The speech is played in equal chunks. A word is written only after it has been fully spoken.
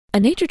A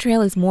nature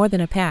trail is more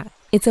than a path.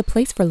 It's a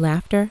place for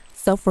laughter,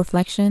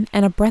 self-reflection,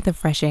 and a breath of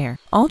fresh air.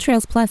 All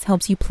Trails Plus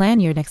helps you plan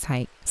your next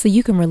hike so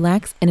you can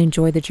relax and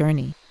enjoy the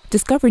journey.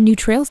 Discover new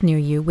trails near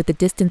you with the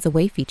Distance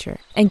Away feature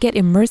and get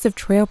immersive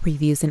trail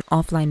previews and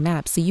offline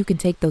maps so you can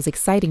take those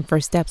exciting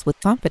first steps with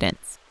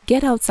confidence.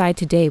 Get outside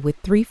today with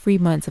 3 free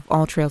months of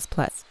All Trails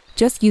Plus.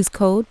 Just use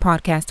code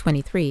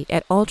podcast23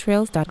 at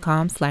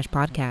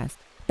alltrails.com/podcast.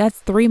 That's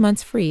 3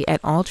 months free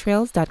at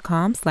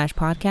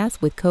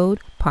alltrails.com/podcast with code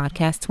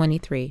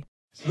podcast23.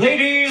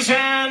 Ladies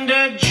and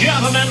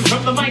gentlemen,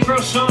 from the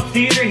Microsoft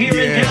Theater here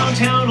in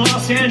downtown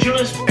Los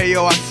Angeles. Hey,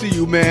 yo, I see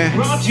you, man.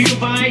 Brought to you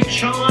by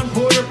Sean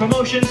Porter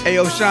Promotions. Hey,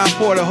 yo, Sean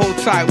Porter, hold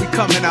tight. We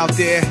coming out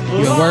there.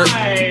 You at work?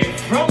 Live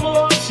from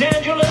Los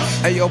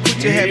Angeles. Hey, yo, put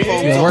your headphones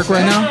on. You at work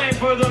right now?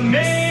 For the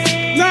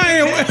main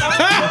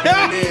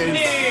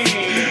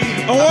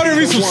I wanted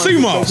me some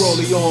CMOS.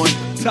 Rolling on.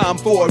 Time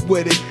forward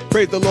with it.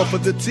 Praise the Lord for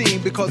the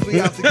team because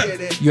we out to get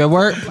it. You at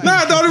work? Nah,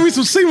 I thought it'd be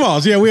some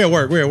CMOS. Yeah, we at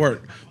work.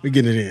 We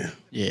getting it in.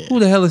 Yeah. Who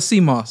the hell is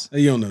CMOS? Hey,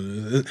 you don't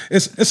know.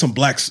 It's some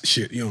black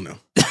shit. You don't know.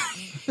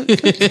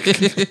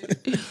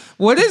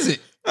 What is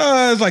it?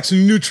 It's like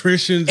some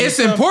nutrition. It's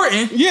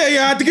important. Yeah,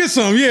 I had to get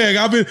some.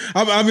 Yeah,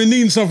 I've been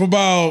needing some for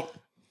about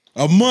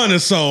a month or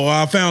so.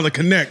 I found a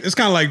connect. It's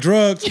kind of like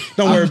drugs.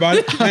 Don't worry about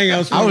it. Hang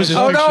out. I was just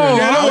don't worry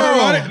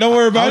about it. Don't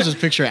worry about it. I was just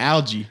picturing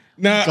algae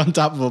on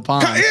top of a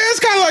pond. Yeah,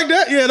 it's kind of like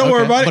that. Yeah, don't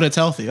worry about it. But it's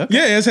healthy. Okay.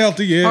 Yeah, it's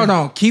healthy. Yeah. Hold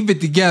on. Keep it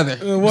together.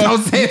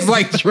 Don't say it's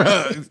like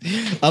drugs.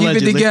 Keep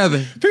it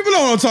together. People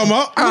know what I'm talking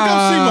about. Look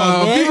up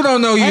CMOS, boy. People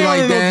don't know you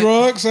like that.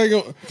 Drugs. I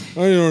don't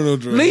know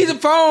drugs. Leave the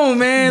phone,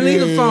 man.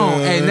 Leave the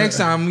phone. Hey, next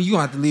time you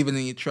gonna have to leave it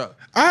in your truck.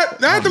 I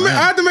had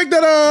to make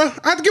that. I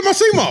had to get my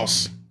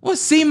CMOS.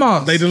 What's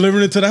CMOS? They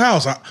delivering it to the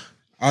house.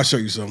 I'll show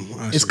you something.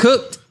 It's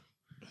cooked.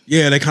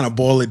 Yeah, they kind of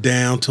boil it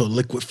down to a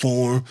liquid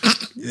form.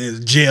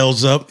 It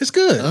gels up. It's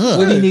good.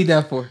 What do you need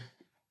that for?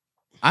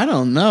 I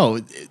don't know.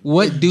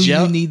 What do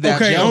you need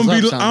that? Okay, I'm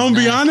gonna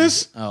be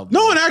honest. Oh,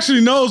 no one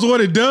actually knows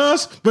what it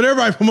does, but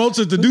everybody promotes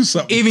it to do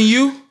something. Even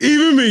you?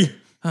 Even me.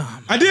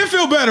 I did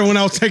feel better when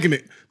I was taking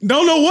it.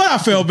 Don't know what I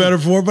felt better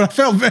for, but I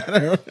felt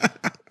better.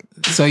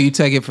 So you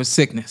take it for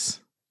sickness?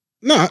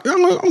 No,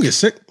 I'm gonna get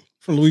sick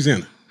from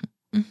Louisiana.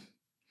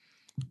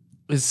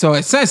 So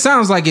it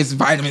sounds like it's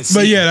vitamin C.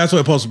 But yeah, that's what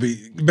it's supposed to be,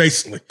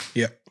 basically.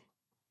 Yeah.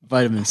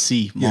 Vitamin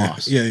C,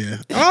 moss. Yeah.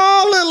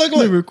 Oh,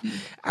 look.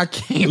 I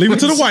can't. Leave it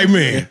to the white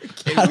man.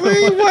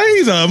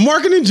 He's a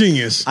marketing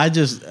genius. I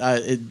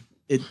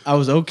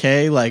was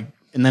okay, like,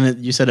 and then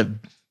you said it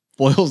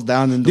boils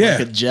down into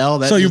like a gel.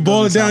 That so you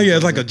boil it down,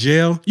 it's like a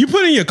gel. You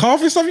put in your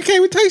coffee and stuff, you can't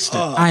even taste it.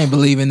 I ain't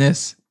believing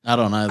this. I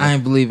don't either. I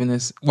ain't believing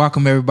this.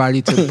 Welcome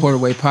everybody to the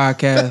Porterway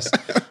Podcast.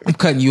 I'm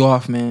cutting you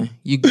off, man.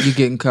 You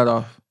getting cut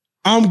off.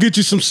 I'm gonna get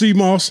you some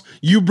CMOS.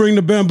 You bring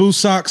the bamboo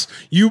socks.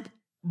 You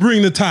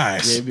bring the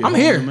ties. I'm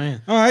here.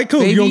 Man. All right, cool.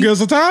 Baby. You gonna get us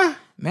a tie?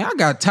 Man, I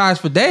got ties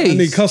for days. I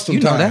need custom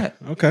tie. tie. You know that.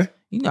 Okay.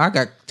 You know I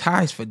got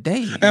ties for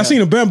days. Hey, I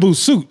seen a bamboo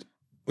suit.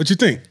 What you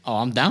think? Oh,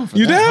 I'm down for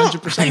you that. You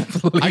down?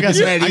 100%. I got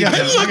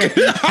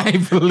I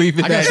ain't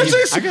believing that.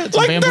 I got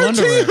some like bamboo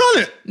underwear.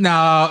 $1,300.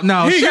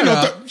 No.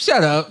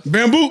 Shut up.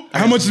 Bamboo.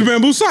 How much is the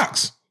bamboo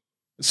socks?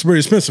 It's pretty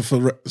expensive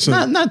for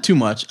not too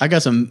much. I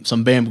got some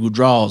bamboo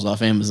draws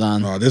off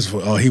Amazon.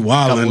 He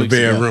wilding in the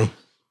bedroom.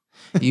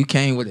 You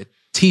came with a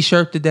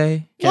t-shirt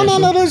today? No,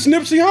 that's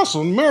Nipsey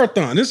Hussle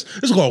Marathon. This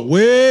going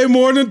way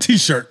more than a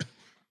t-shirt.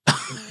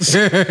 Cause,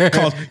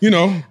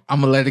 I'm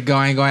gonna let it go.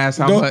 I ain't gonna ask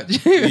how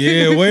much.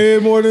 Yeah, way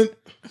more than.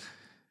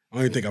 I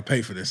don't even think I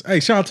paid for this. Hey,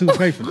 shout out to who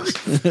paid for this.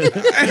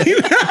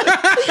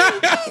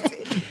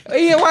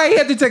 Yeah, why he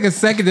had to take a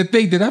second to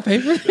think? Did I pay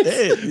for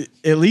this?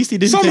 At least he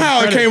didn't.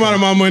 Somehow it came out of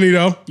my money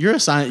though. You're a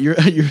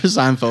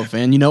Seinfeld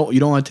fan. You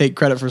don't want to take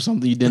credit for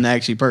something you didn't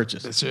actually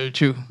purchase. That's very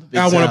true.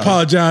 I want to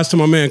apologize to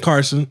my man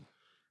Carson.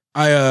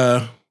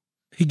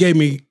 He gave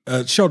me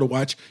a show to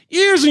watch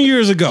years and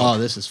years ago. Oh,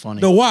 this is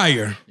funny. The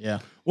Wire. Yeah.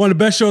 One of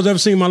the best shows I've ever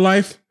seen in my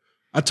life.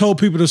 I told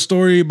people the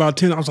story about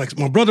 10. I was like,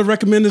 my brother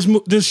recommended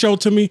this show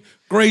to me.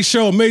 Great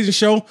show, amazing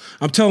show.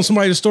 I'm telling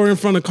somebody the story in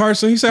front of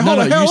Carson. He said, hold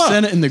the hell up. You up.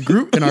 sent it in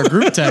our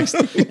group text,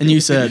 and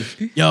you said,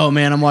 yo,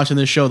 man, I'm watching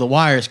this show, The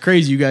Wire. It's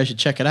crazy. You guys should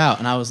check it out.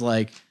 And I was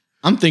like,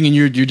 I'm thinking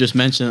you're just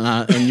mentioning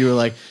it. And you were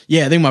like,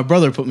 yeah, I think my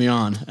brother put me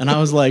on. And I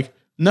was like,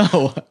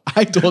 no,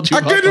 I told you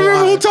I couldn't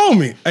remember who told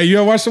me. Hey, you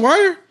ever watch The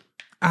Wire?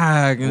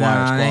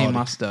 Nah, ain't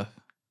my stuff.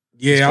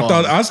 Yeah, I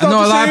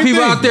know a lot of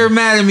people out there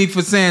mad at me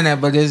for saying that,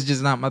 but it's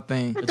just not my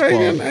thing.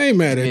 Okay, I ain't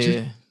mad at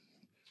you.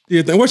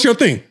 Yeah. What's your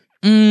thing?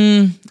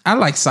 I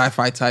like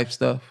sci-fi type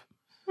stuff.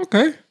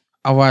 Okay.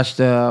 I watched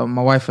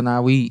my wife and I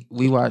we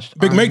watched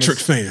Big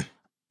Matrix fan.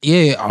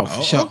 Yeah,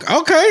 for sure.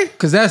 Okay.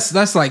 Because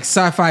that's like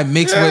sci-fi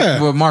mixed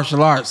with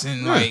martial arts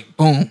and like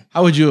boom.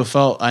 How would you have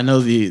felt? I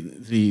know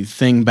the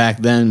thing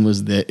back then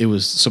was that it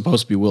was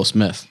supposed to be Will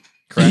Smith.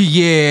 Correct?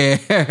 Yeah.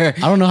 I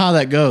don't know how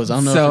that goes. I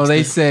don't know. So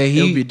they say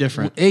it'll be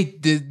different.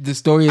 The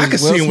story is I can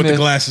see him with the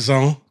glasses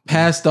on.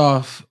 Passed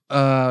off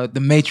the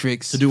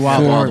Matrix to do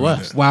Wild Wild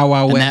West. Wild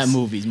Wild West. And that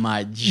movie's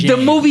my jam.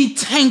 The movie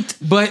tanked,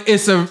 but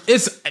it's a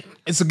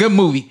good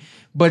movie.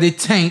 but it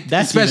tanked,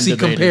 That's even especially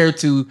debated. compared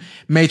to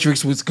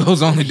Matrix, which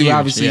goes on to do Huge,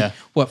 obviously yeah.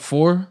 what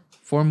four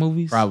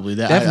movies? Probably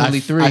that.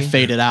 Definitely three. I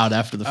faded out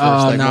after the first.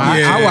 Oh, no,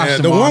 I watched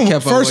them the all. I one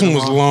kept up first with one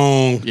them was all.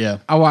 long. Yeah.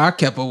 I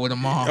kept up with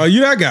them all. Oh,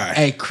 you that guy?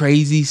 Hey,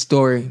 crazy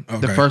story. The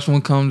Okay. first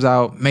one comes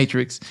out,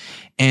 Matrix,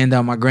 and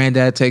my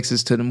granddad takes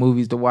us to the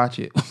movies to watch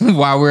it.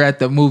 While we're at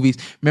the movies,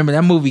 remember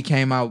that movie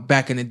came out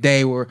back in the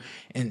day, where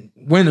in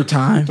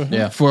wintertime,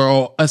 Yeah.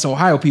 for us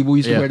Ohio people, we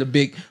used to Yeah. wear the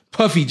big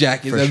puffy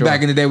jackets. For And sure.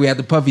 back in the day, we had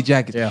the puffy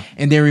jackets. Yeah.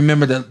 And then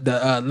remember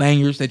the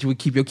lanyards that you would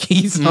keep your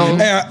keys on.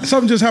 Hey,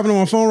 something just happened on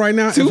my phone right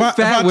now. Two If I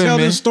fat tell women.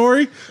 this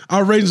story,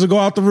 our ratings will go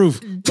out the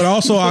roof. But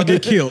also, I'll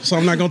get killed. So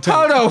I'm not gonna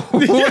tell.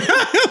 Hold on.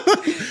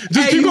 Just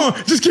Hey, keep you- going.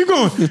 Just keep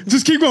going.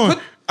 Just keep going.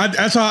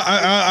 That's how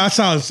I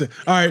saw it.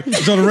 All right.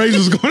 So the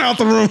ratings is going out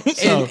the room.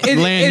 So. it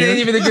lanyard. ain't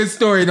even a good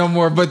story no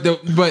more. But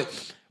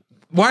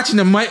watching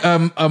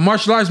a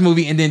martial arts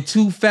movie and then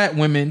two fat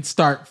women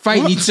start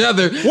fighting What? each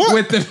other What?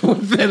 with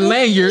the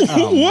lanyard,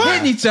 What?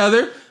 hitting each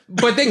other.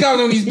 But they got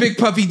on these big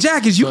puffy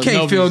jackets. You So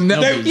can't feel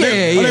nobody's- nothing.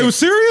 nobody's- Oh, they were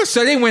serious?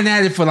 So they went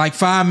at it for like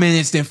 5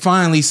 minutes. Then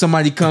finally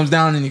somebody comes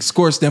down and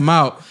escorts them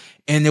out.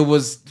 And it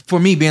was, for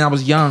me, being I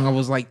was young, I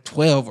was like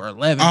 12 or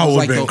 11. I It was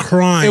would've like been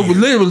crying. It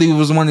literally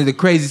was one of the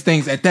craziest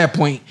things at that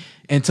point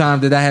in time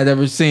that I had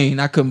ever seen.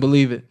 I couldn't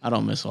believe it. I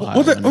don't miss Ohio.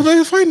 What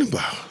they fighting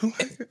about?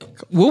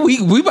 Well,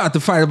 we about to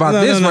fight about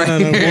No, this no, right no,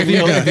 no, no.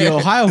 here. the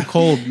Ohio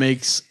cold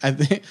makes, I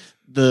think,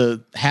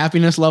 the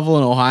happiness level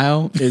in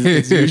Ohio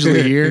is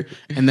usually here,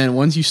 and then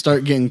once you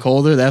start getting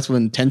colder, that's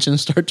when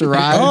tensions start to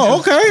rise. Oh,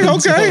 okay, And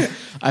okay. so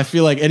I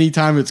feel like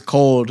anytime it's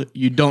cold,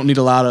 you don't need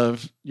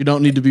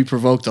to be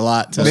provoked a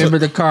lot. To, Remember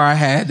the car I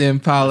had, the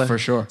Impala? For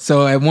sure.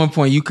 So at one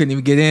point you couldn't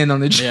even get in on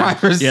the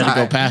driver's you had side.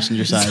 to go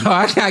passenger side. So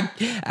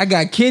I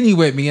got Kenny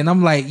with me, and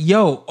I'm like,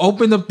 "Yo,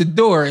 open up the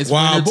door. It's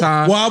winter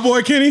time." Wild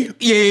boy Kenny?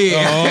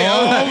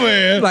 Yeah. Oh,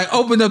 man. Like,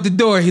 open up the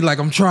door. He like,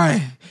 I'm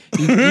trying.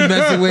 He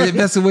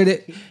messing with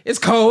it. It's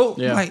cold.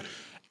 Yeah. Like,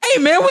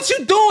 hey man, what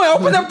you doing?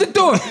 Open up the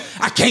door.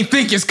 I can't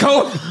think it's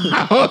cold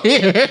out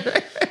here.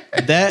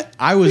 That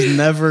I was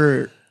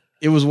never.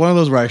 It was one of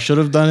those where I should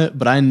have done it,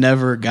 but I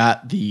never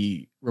got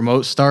the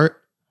remote start.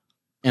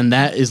 And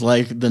that is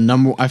like the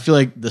number. I feel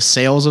like the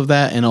sales of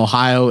that in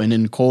Ohio and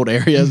in cold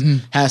areas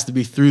has to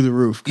be through the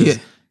roof. 'Cause Yeah.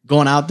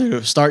 going out there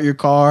to start your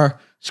car,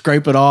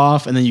 scrape it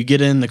off, and then you get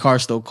in, the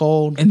car's still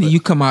cold. And then you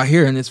come out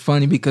here and it's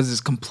funny because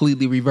it's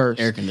completely reversed.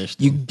 Air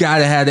conditioning. You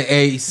gotta have the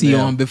AC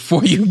Yeah. on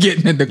before you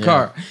get in the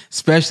car,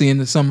 especially in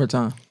the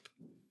summertime.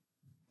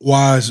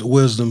 Wise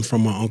wisdom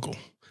from my uncle.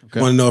 Okay.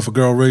 Want to know if a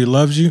girl really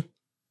loves you?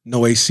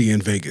 No AC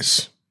in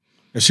Vegas.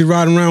 If she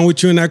riding around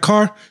with you in that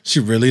car, she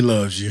really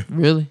loves you.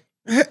 Really?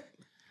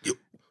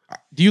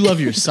 Do you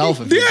love yourself?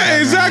 If you're Yeah,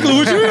 driving exactly. around?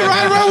 Would you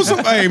ride around with some?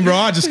 Hey, bro,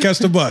 I just catch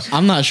the bus.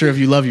 I'm not sure if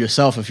you love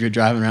yourself if you're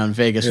driving around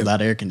Vegas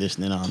without air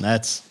conditioning on.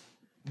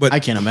 But I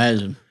can't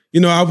imagine.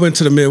 you know, I went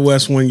to the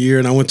Midwest one year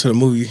and I went to the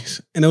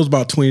movies and it was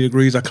about 20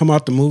 degrees. I come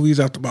out the movies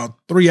after about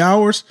 3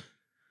 hours.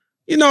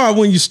 You know,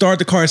 when you start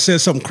the car, it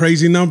says some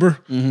crazy number.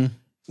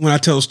 When I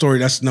tell the story,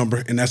 that's the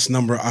number, and that's the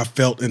number I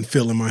felt and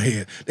feel in my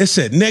head. It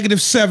said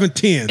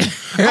 -710.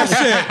 I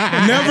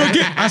said, never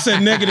get, I said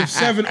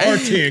 -7 or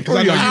 10, because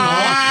I know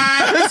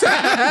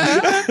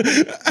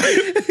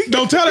you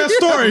don't tell that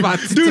story. about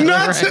to Do tell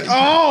not it right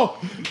tell,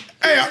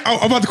 hey,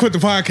 I'm about to quit the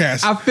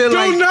podcast. I feel Do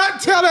like-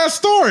 not tell that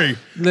story.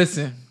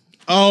 Listen,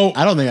 Oh,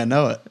 I don't think I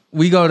know it.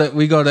 we go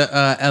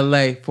to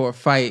LA for a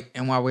fight,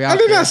 and while we out I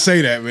did there, not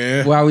say that,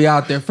 man. while we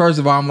out there, first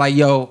of all, I'm like,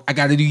 yo, I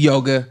got to do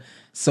yoga.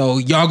 So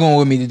y'all going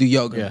with me to do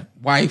yoga. Yeah.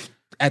 Wife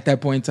at that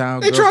point in time.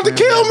 They tried to girlfriend,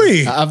 kill whatever.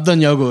 me. I've done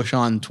yoga with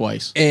Sean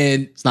twice.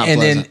 And not and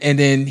pleasant.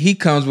 then he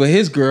comes with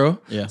his girl.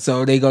 Yeah.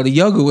 So they go to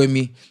yoga with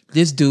me.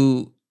 This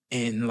dude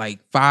in like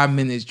 5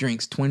 minutes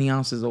drinks 20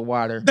 ounces of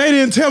water. They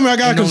didn't tell me I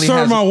got to And only conserve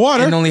has- my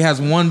water. And only has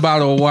one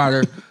bottle of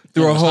water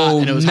through a was hot, whole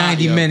and it was hot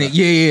 90 yoga. minute.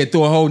 Yeah,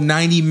 through a whole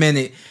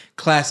 90-minute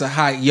class of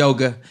hot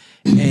yoga.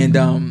 And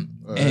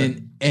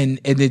and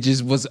it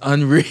just was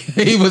unreal.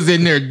 He was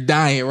in there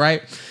dying,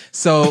 right?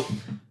 So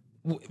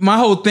my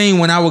whole thing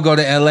when I would go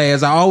to LA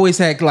is I always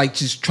had like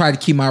just try to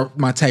keep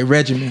my tight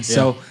regimen.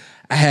 So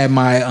I had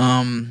my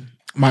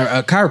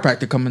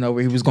chiropractor coming over.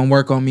 He was gonna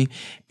work on me,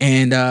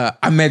 and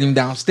I met him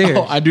downstairs.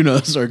 Oh, I do know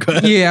this story. Go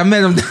ahead. Yeah, I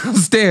met him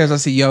downstairs. I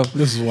said, "Yo,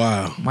 This is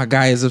wild. my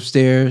guy is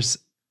upstairs.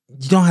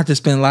 You don't have to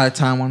spend a lot of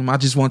time on him. I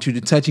just want you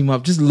to touch him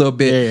up just a little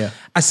bit." Yeah.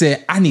 I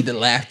said, "I need to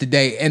laugh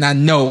today, and I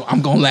know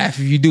I'm gonna laugh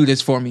if you do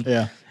this for me."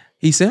 Yeah.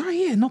 He said, "Oh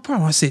yeah, no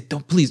problem." I said,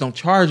 Please don't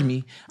charge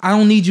me. I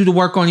don't need you to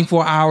work on him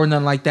for an hour,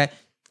 nothing like that.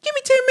 Give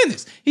me 10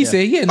 minutes." He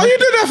said, "Yeah." No. Oh, you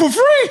did that for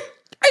free?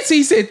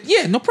 He said,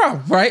 "Yeah, no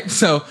problem." Right.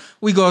 So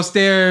we go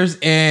upstairs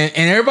and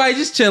everybody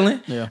just chilling.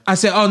 Yeah. I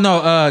said, "Oh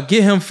no,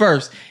 get him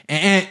first."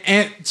 And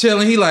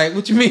chilling. He like,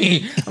 "What you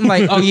mean?" I'm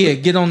like, "Oh yeah,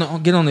 get on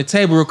the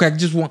table real quick. I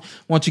just want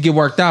you to get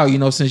worked out,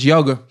 since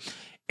yoga."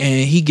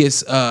 And he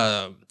gets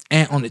Ant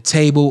on the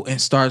table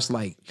and starts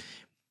like,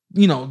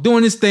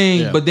 doing his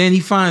thing. Yeah. But then he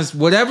finds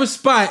whatever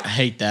spot I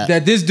hate that.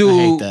 that this I dude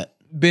hate that.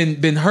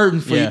 been hurting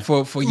for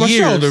My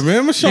years. shoulder,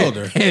 man, my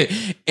shoulder.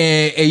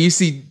 and you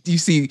see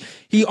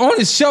he on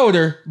his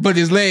shoulder, but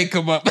his leg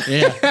come up.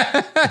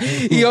 Yeah.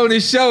 He on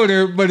his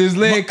shoulder, but his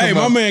leg come Hey,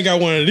 up. my man got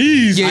one of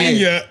these.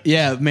 Yeah.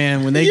 Yeah,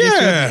 man. When they get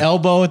you at the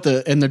elbow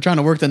and they're trying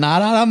to work the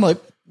knot out, I'm like,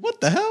 what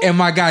the hell? And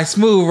my guy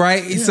Smooth,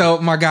 right? Yeah. So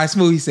my guy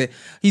Smooth,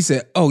 he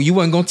said, oh, you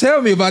wasn't gonna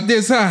tell me about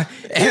this, huh?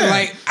 And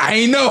like, I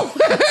ain't know.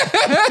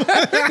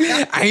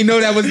 I ain't know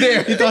that was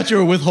there. You thought you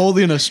were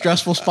withholding a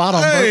stressful spot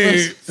on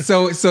purpose?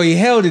 So he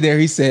held it there.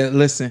 He said,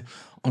 listen,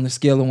 on a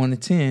scale of 1 to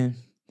 10,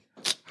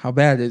 how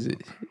bad is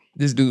it?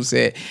 This dude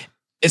said,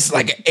 it's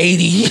like an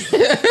 80.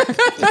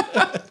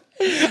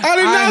 I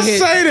did not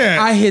say that.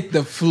 I hit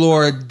the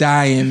floor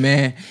dying,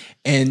 man.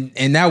 And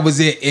that was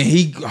it. And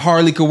he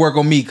hardly could work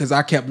on me because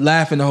I kept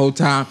laughing the whole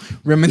time,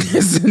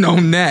 reminiscing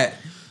on that.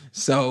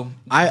 So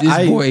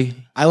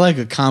I like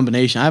a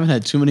combination. I haven't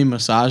had too many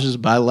massages,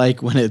 but I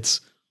like when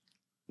it's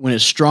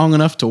strong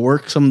enough to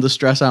work some of the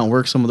stress out and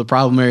work some of the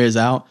problem areas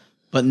out,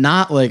 but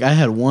not like I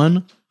had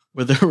one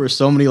where there were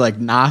so many like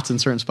knots in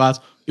certain spots.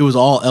 It was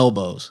all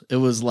elbows. It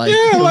was like,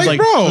 it was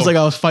like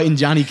I was fighting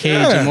Johnny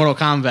Cage in Mortal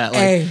Kombat.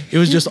 Like it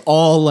was just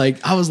all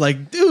like, I was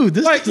like, dude,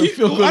 this doesn't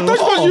feel good. I thought you were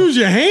supposed to use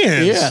your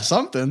hands. Yeah,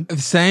 something.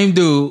 Same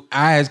dude.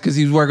 I asked because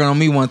he was working on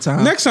me one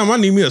time. Next time I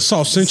need me a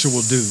soft sensual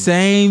dude.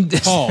 Same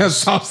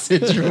soft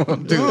sensual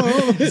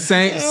dude.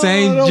 Same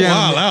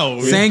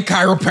gentleman. Same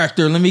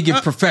chiropractor. Let me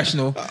get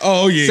professional.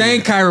 Oh yeah.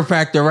 Same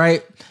chiropractor,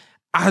 right?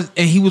 And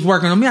he was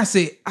working on me. I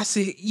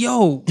said,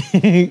 yo.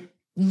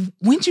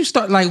 When did you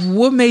start? Like,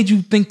 what made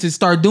you think to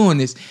start doing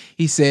this?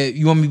 He said,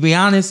 you want me to be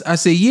honest? I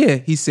said, yeah.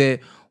 He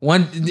said, I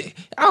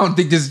don't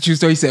think this is a true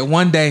story. He said,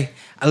 one day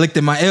I looked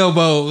at my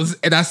elbows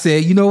and I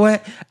said, you know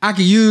what? I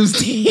can use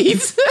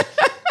these.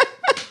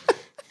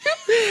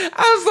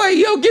 I was like,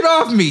 yo, get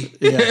off me.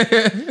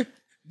 Yeah.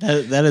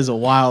 That is a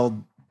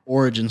wild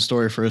origin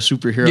story for a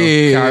superhero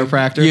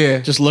chiropractor. Yeah.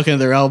 Just looking at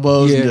their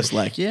elbows and just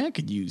like, I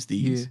could use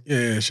these.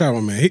 Yeah, shout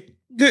out, man.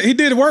 He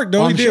did work,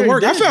 though. Oh, he did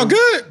work. I felt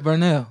good.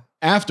 Vernell.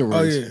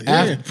 Afterwards.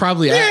 Oh,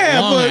 Probably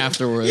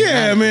afterwards.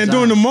 Yeah, man,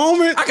 during the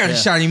moment. I got to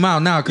shout him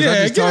out now because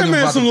I just told him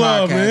about some the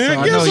love, podcast. man.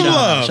 So Give him some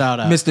love. Shout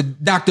out. Mr.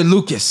 Dr.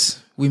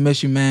 Lucas, we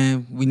miss you,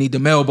 man. We need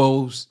them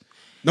elbows.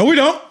 No, we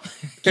don't.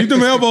 Keep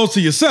them elbows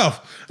to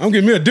yourself. I'm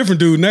getting me a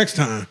different dude next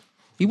time.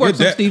 He works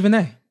with Stephen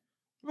A.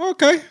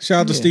 Okay.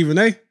 Shout out to Stephen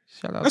A.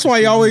 Shout out. That's why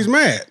he always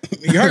mad.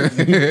 He hurt.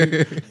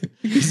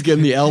 He's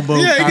getting the elbow.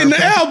 Yeah, he's getting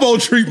the elbow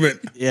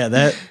treatment. Yeah,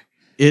 that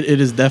it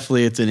is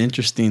definitely an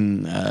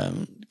interesting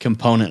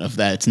component of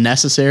that. It's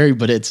necessary,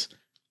 but it's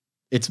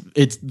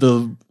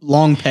the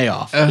long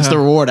payoff. It's the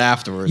reward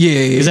afterwards.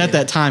 Yeah. Because at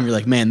that time you're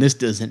like, man, this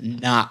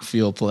doesn't not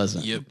feel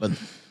pleasant. Yep. But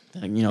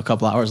a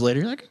couple hours later,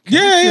 you're like,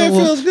 it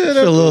feels good.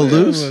 Feel a little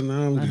loose. No,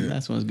 I'm good.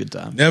 That's when it's a good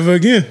time. Never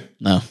again.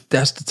 No.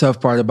 That's the tough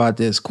part about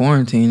this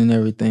quarantine and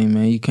everything,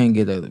 man. You can't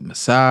get a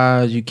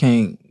massage. You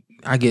can't.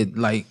 I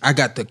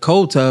got the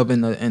cold tub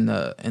in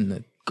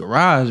the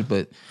garage,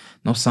 but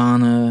no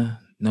sauna,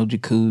 no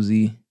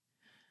jacuzzi.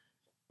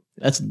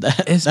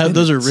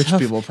 Those are rich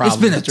people problems.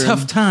 It's been a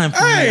tough time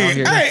for me out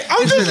here. Hey,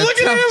 I'm just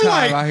looking at him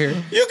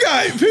like, you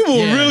got people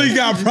really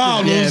got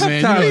problems.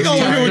 Yeah, man. You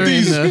over here with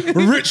these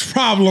rich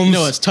problems. You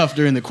know, it's tough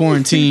during the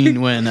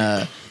quarantine when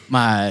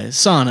my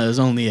sauna is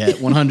only at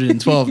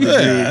 112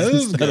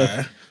 degrees.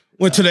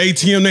 Went to the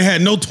ATM, they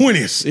had no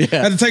 20s.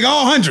 Yeah. Had to take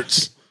all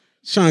hundreds.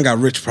 Sean got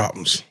rich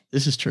problems.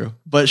 This is true.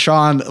 But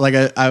Sean, like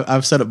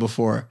I've said it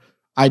before,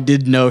 I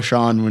did know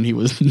Sean when he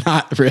was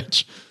not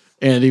rich.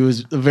 And he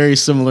was a very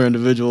similar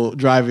individual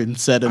driving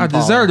said Impala. Oh.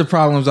 I deserve the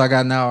problems I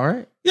got now,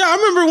 right? Yeah, I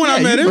remember when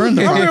I met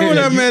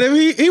him.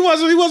 He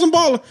wasn't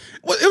balling.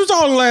 It was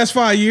all in the last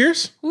 5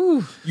 years.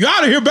 Ooh. You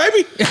out of here,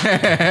 baby.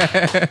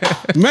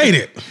 Made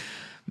it.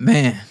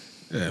 Man.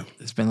 Yeah.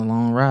 It's been a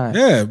long ride.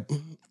 Yeah.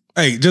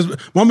 Hey,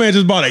 my man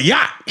just bought a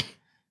yacht.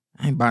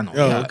 I ain't buying no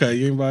yacht. Okay.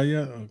 You ain't buy a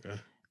yacht? Okay.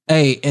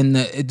 Hey, and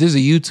there's a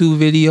YouTube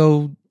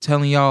video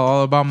telling y'all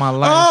all about my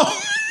life.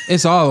 Oh.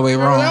 It's all the way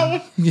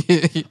wrong.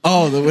 It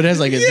has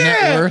like his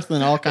net worth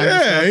and all kinds of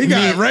stuff. Yeah, he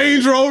got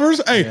Range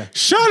Rovers. Hey,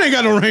 Sean ain't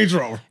got no Range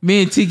Rover.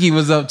 Me and Tiki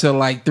was up till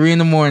like 3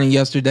 a.m.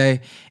 yesterday,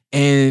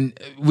 and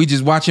we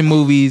just watching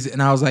movies.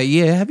 And I was like,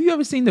 "Yeah, have you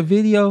ever seen the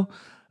video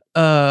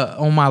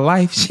on my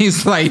life?"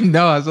 She's like,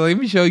 "No." So let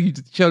me show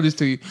this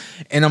to you.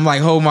 And I'm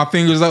like, holding my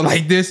fingers up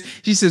like this.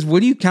 She says,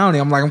 "What are you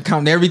counting?" I'm like, "I'm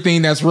counting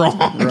everything that's wrong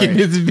in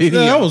this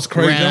video." Yeah, that was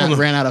crazy.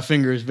 Ran out of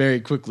fingers very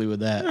quickly with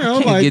that. Yeah,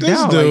 I'm like,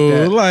 this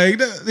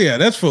dude,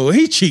 that's full.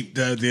 He cheap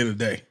at the end of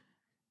the day.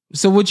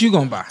 So what you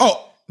gonna buy?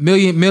 Oh,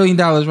 $1 million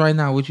right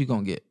now. What you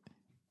gonna get?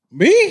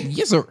 Me?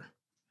 Yes, sir.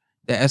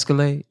 The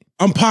Escalade.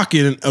 I'm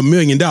pocketing $1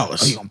 million. Oh,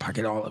 you gonna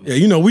pocket all of it? Yeah,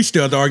 you know we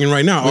still arguing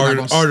right now.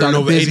 Arguing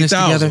over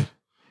 80,000.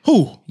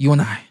 Who? You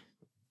and I.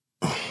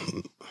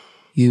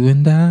 You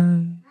and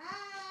I.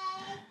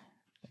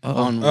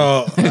 I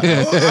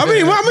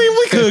mean,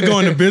 we could go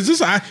into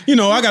business. I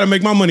got to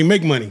make my money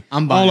make money. I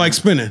don't like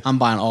spending. I'm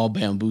buying all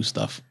bamboo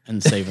stuff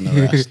and saving the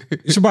rest.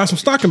 You should buy some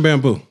stock in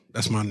bamboo.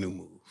 That's my new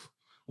move.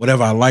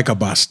 Whatever I like, I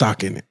buy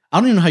stock in it. I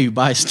don't even know how you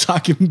buy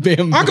stock in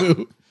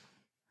bamboo.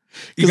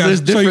 Because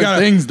there's different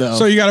things, though.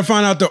 So you got to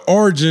find out the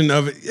origin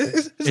of it.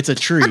 It's a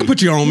tree. I can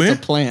put you on, man. It's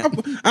a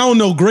plant. I don't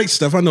know great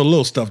stuff. I know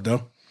little stuff,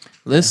 though.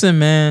 Listen,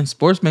 man,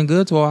 sports been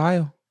good to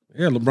Ohio.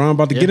 Yeah, LeBron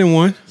about to get in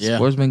one. Yeah.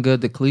 Sports been good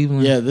to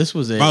Cleveland. Yeah, this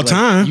was About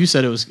time. You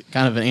said it was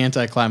kind of an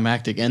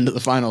anticlimactic end to the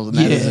finals, and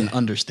that is an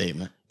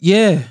understatement.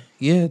 Yeah,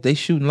 they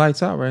shooting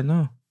lights out right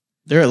now.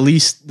 They're at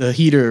least the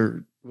Heat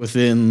are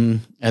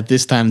within, at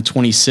this time,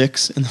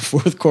 26 in the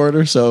fourth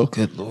quarter. So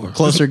Good Lord.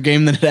 Closer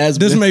game than it has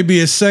This been. may be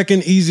his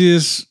second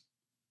easiest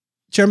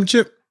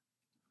championship.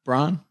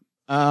 Bron.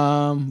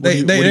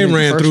 They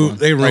ran through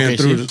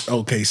the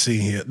OKC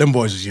here. Them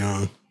boys is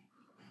young.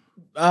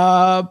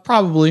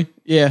 Probably,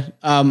 yeah.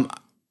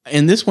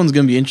 And this one's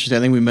going to be interesting.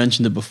 I think we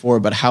mentioned it before,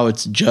 but how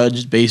it's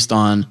judged based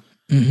on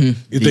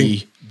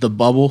the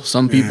bubble.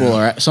 Some people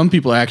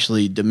are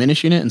actually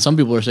diminishing it, and some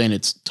people are saying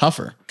it's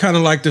tougher. Kind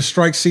of like the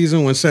strike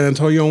season when San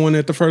Antonio won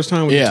it the first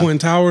time with the Twin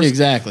Towers.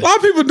 Exactly. A lot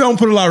of people don't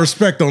put a lot of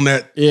respect on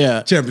that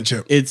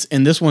championship.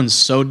 And this one's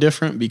so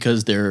different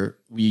because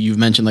you've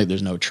mentioned like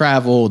there's no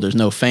travel, there's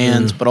no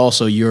fans, but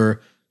also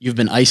you've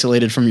been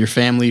isolated from your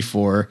family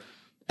for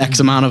X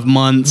amount of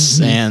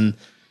months, and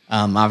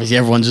obviously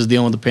everyone's just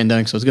dealing with the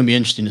pandemic, so it's going to be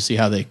interesting to see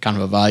how they kind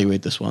of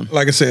evaluate this one.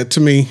 Like I said,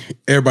 to me,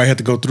 everybody had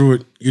to go through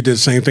it. You did the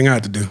same thing I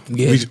had to do.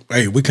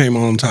 Yeah. We came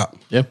on top.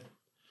 Yep.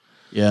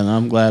 Yeah, and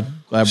I'm glad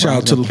Shout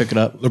out to pick it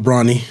up.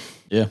 LeBronny.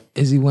 Yeah.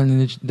 Is he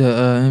winning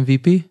the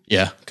MVP?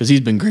 Yeah, because he's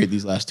been great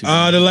these last two.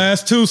 The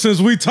last two since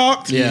we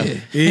talked. Yeah.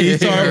 He's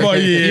talking about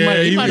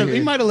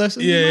He might have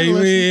listened. Yeah, he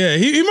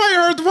might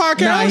have heard the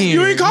podcast. Nah,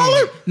 you ain't call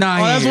him? Nah,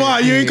 that's why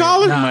you ain't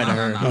call him? Nah, might have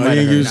heard. You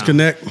ain't use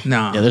Connect?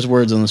 No. Yeah, there's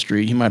words on the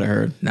street. He might have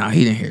heard. No,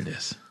 he didn't hear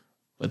this.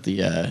 But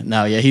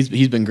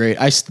he's been great.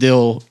 I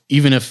still,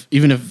 even if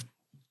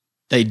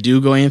they do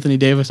go Anthony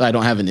Davis, I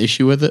don't have an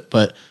issue with it.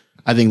 But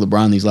I think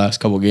LeBron these last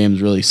couple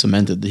games really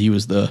cemented that he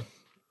was the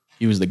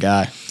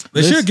guy.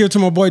 They should give it to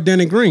my boy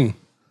Danny Green.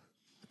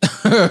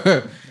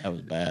 That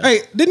was bad. Hey,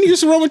 didn't he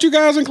used to run with you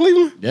guys in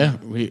Cleveland? Yeah,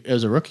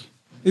 as a rookie.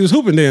 He was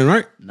hooping then,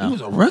 right? No, He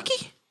was a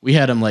rookie? we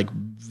had him like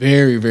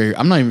very, very.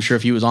 I'm not even sure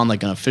if he was on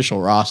like an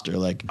official roster.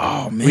 Like,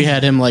 Oh, man. we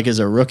had him like as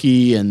a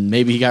rookie, and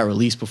maybe he got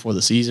released before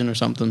the season or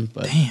something.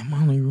 But Damn, I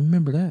don't even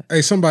remember that.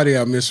 Hey, somebody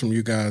I missed from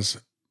you guys.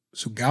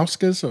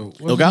 Sugauskas or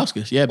what?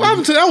 Ilgauskas, yeah. What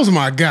happened to that? Was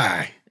my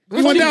guy.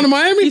 He went down to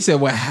Miami? He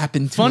said what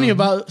happened to Funny him.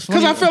 Because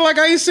I felt like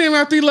I didn't see him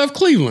after he left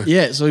Cleveland.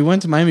 Yeah, so he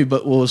went to Miami,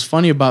 but what was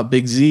funny about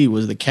Big Z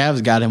was the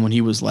Cavs got him when he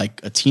was like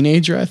a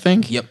teenager, I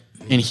think. Yep.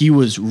 And he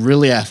was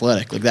really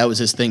athletic. Like, that was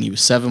his thing. He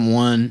was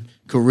 7'1",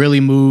 could really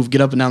move, get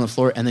up and down the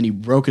floor, and then he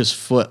broke his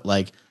foot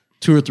like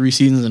 2 or 3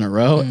 seasons in a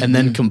row, and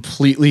then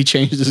completely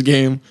changed his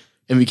game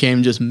and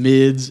became just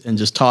mids and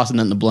just tossing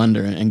it in the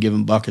blender and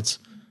giving buckets.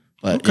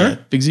 But yeah,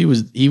 Big Z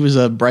was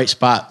a bright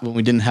spot when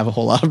we didn't have a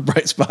whole lot of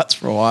bright spots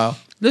for a while.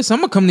 Listen,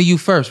 I'm going to come to you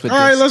first with All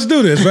right, let's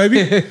do this,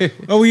 baby.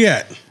 Where we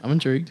at? I'm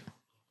intrigued.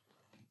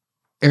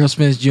 Errol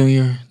Spence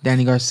Jr.,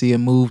 Danny Garcia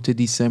moved to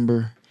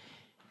December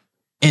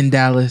in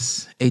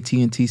Dallas,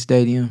 AT&T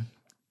Stadium,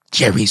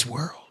 Jerry's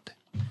World.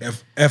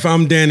 If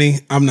I'm Danny,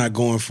 I'm not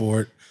going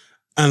for it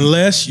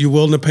unless you're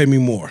willing to pay me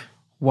more.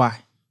 Why?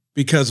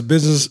 Because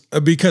judges,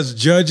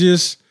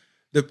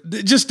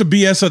 just the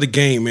BS of the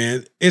game,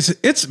 man.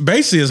 It's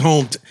basically his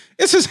home.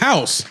 It's his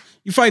house.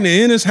 You fighting it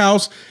in his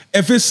house.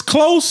 If it's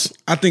close,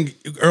 I think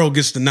Earl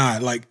gets the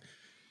nod. Like,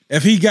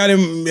 if he got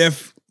him,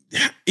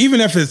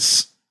 even if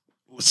it's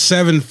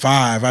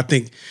 7-5, I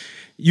think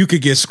you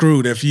could get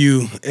screwed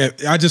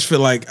I just feel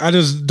like I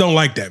just don't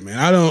like that,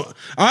 man.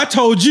 I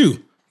told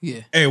you.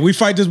 Yeah. Hey, we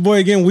fight this boy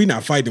again, we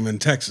not fighting him in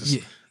Texas.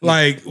 Yeah.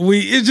 Like,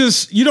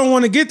 you don't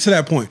want to get to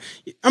that point.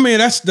 I mean,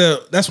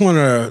 that's one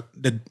of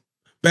the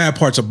bad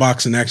parts of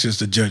boxing, actually, is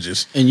the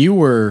judges. And you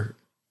were,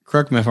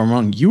 correct me if I'm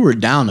wrong, you were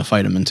down to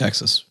fight him in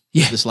Texas.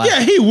 Yeah. This last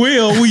Yeah, he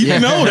will. We know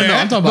that. No,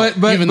 I'm talking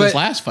about even this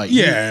last fight.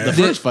 Yeah. The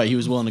first fight, he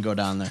was willing to go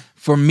down there.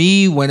 For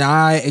me, when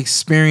I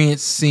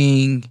experienced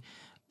seeing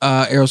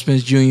Errol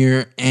Spence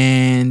Jr.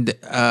 and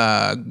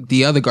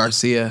the other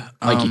Garcia,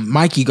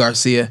 Mikey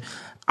Garcia,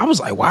 I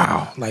was like,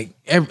 wow. Like,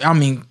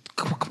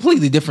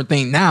 completely different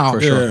thing now.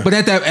 For sure. Yeah. But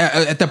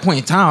at that point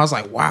in time, I was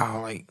like,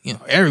 wow, like,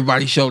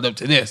 everybody showed up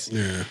to this.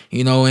 Yeah.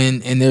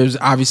 And there's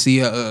obviously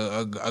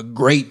a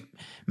great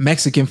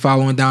Mexican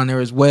following down there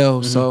as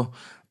well. Mm-hmm. So,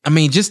 I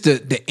mean, just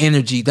the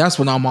energy, that's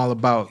what I'm all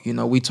about.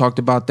 We talked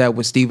about that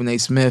with Stephen A.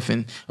 Smith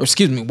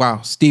Stephen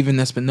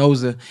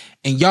Espinoza.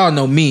 And y'all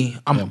know me,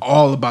 I'm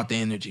all about the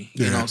energy,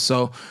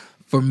 So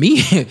for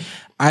me,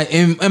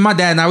 and my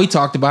dad and I, we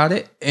talked about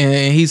it,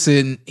 and he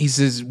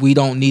says, we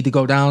don't need to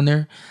go down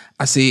there.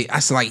 I said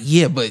like,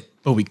 yeah, but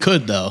we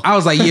could though. I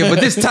was like, yeah, but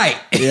this tight.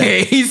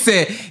 He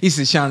said,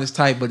 Sean, it's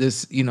tight, but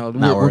it's,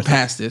 we're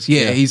past this.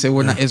 Yeah. He said,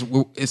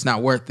 it's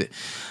not worth it.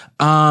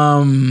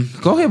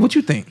 Go ahead. What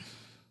you think?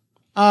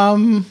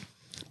 I'm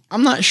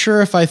not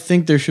sure if I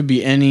think there should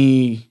be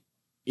any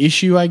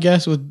issue, I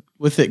guess,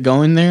 with it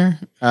going there.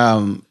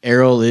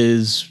 Errol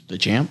is the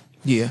champ.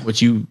 Yeah.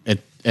 Which you at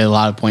a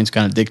lot of points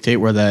kind of dictate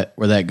where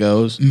that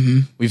goes. Mm-hmm.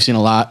 We've seen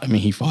a lot. I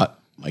mean, he fought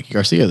Mikey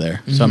Garcia there.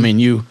 Mm-hmm. So I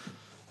mean,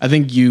 I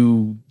think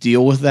you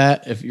deal with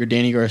that if you're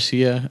Danny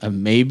Garcia.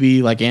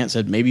 Maybe, like Ant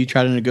said, maybe you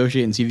try to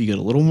negotiate and see if you get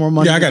a little more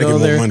money. Yeah, I got to go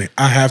get there. more money.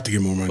 I have to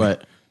get more money.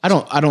 But I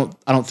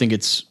don't think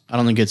it's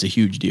a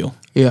huge deal.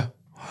 Yeah,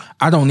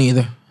 I don't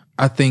either.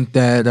 I think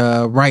that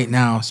right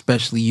now,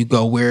 especially, you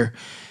go where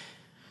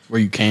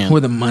you can, where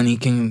the money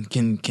can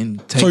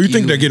take. So you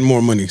think they're getting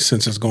more money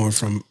since it's going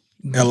from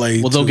LA?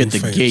 Well, they'll to get the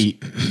fans.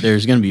 gate.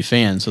 There's going to be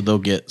fans, so they'll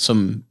get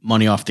some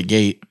money off the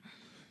gate.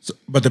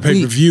 But the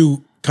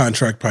pay-per-view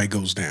contract probably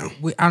goes down.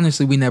 We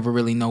never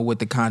really know what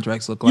the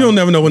contracts look like. You don't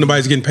never know when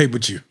nobody's getting paid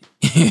but you.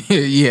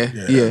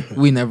 yeah.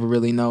 We never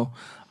really know.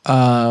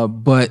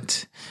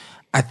 But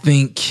I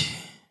think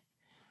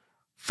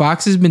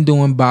Fox has been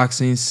doing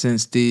boxing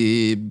since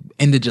the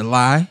end of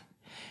July.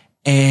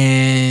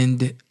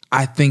 And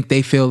I think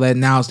they feel that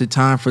now's the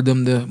time for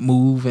them to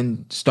move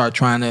and start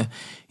trying to,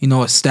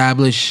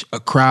 establish a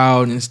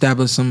crowd and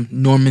establish some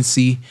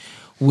normancy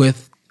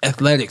with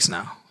athletics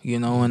now,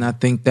 and I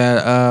think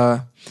that,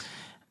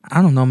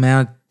 I don't know,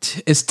 man.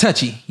 It's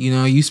touchy.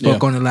 You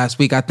spoke on it last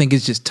week. I think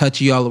it's just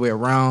touchy all the way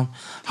around.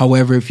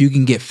 However, if you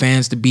can get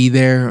fans to be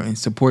there and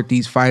support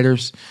these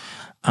fighters,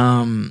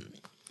 I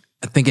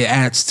think it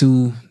adds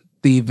to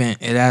the event.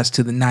 It adds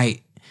to the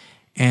night.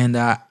 And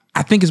I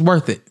think it's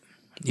worth it.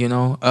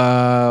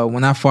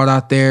 When I fought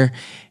out there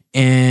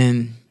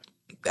and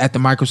at the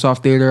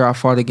Microsoft Theater, I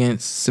fought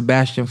against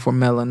Sebastian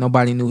Formella.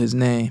 Nobody knew his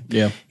name.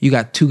 Yeah. You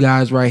got two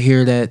guys right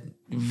here that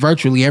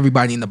virtually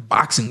everybody in the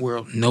boxing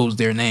world knows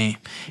their name.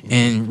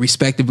 And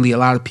respectively, a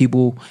lot of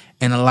people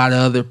in a lot of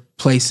other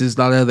places, a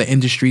lot of other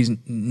industries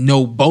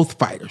know both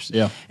fighters.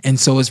 Yeah. And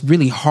so it's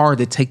really hard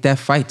to take that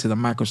fight to the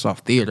Microsoft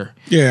Theater.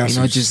 Yeah, I see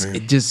it what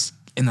you're just saying.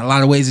 in a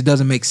lot of ways it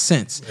doesn't make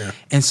sense. Yeah.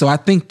 And so I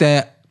think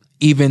that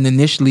even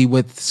initially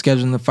with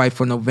scheduling the fight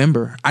for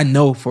November, I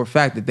know for a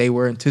fact that they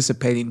were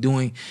anticipating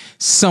doing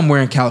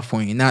somewhere in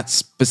California, not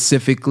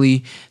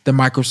specifically the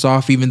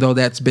Microsoft, even though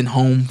that's been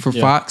home for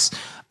Fox.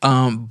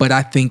 But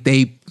I think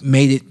they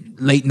made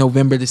it late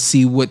November to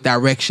see what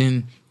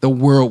direction the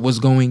world was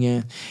going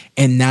in.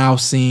 And now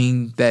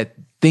seeing that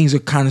things are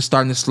kind of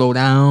starting to slow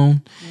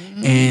down.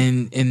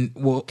 And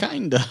well,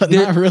 Kinda.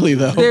 Not really,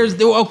 though. there's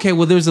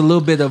a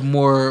little bit of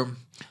more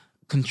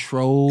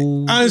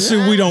control. Honestly,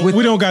 we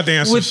don't got the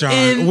answer,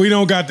 Sean. We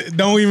don't got.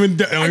 Don't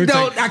even. I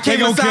can't they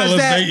gonna kill massage us.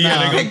 that.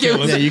 They gonna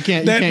kill us. Yeah, you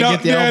can't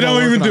get the elbow don't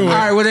even working do on it. All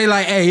right, well, they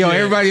like, hey, yo,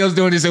 everybody else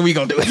doing this, and we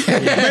gonna do it.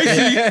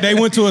 Basically, they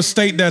went to a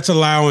state that's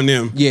allowing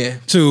them. Yeah.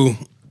 To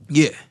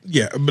Yeah.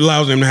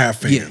 allows them to have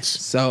fans. Yeah.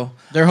 So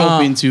They're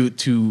hoping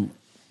to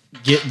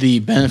get the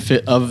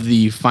benefit of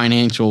the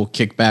financial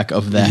kickback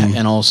of that,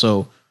 and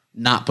also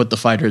not put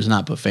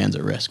fans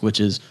at risk, which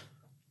is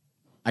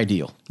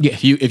ideal. Yeah.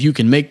 If you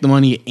can make the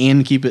money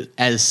and keep it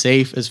as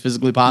safe as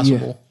physically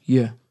possible,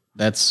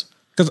 that's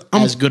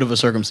as good of a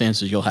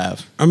circumstance as you'll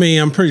have. I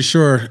mean, I'm pretty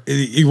sure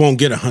you won't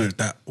get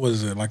 100,000. What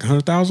is it, like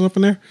 100,000 up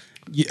in there?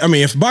 I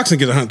mean, if boxing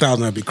gets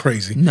 100,000, that'd be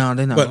crazy. No,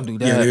 they're not But, gonna do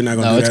that. Yeah, they're not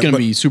gonna No, do it's that. going to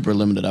But- be super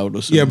limited, I would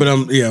assume. Yeah, but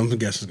I'm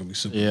guessing it's gonna be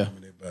super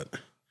limited. But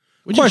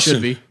which question.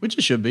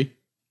 it should be.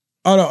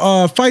 Out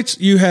of fights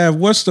you have,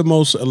 what's the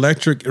most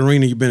electric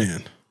arena you've been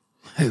in?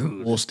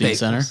 Wolstein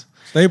Center.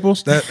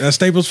 Staples. That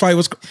Staples fight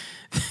was.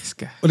 This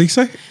guy. What did he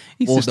say?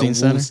 He said the Wolstein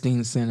Center.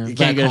 Wolstein Center. You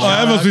can't get a Oh, that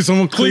shot must out. be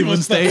some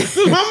Cleveland State.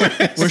 State. My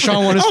man. Where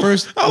Sean won his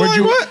first. I'm Where'd like,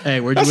 you? what? Hey,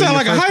 where'd That you win sound your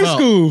like a first high belt?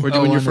 school. Where'd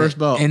you win your first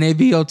belt?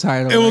 NABO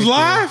title. It was right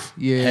there. live?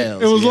 Yeah.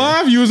 Hells It was yeah.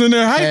 live. You was in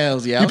there.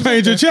 Hells yeah. I You was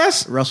painted your up there.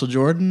 chest. Russell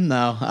Jordan?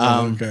 No.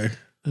 Okay.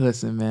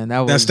 Listen, man, that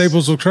was That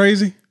Staples was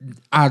crazy.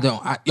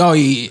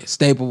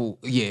 Staple.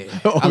 Yeah.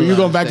 Oh, I you love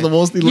going back to the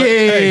Wall Street? Yeah.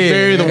 Hey,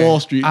 bury the Wall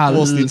Street.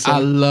 Wolstein I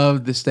Center.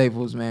 love the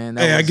Staples, man.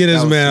 That Hey, I was- get that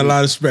this was man a sweet. lot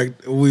of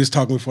respect. We was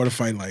talking before the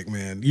fight, like,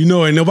 man,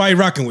 ain't nobody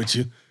rocking with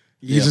you.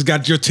 You just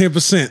got your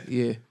 10%.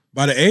 Yeah.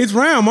 By the 8th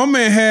round, my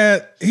man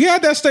had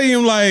that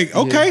stadium like,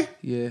 okay.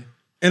 Yeah.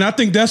 And I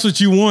think that's what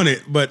you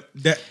wanted, but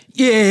that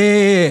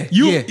Yeah.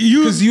 You-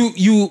 because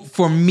you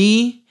for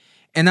me,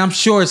 and I'm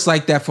sure it's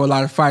like that for a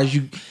lot of fighters.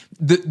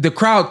 The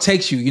crowd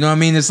takes you. You know what I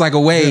mean? It's like a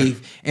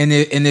wave, and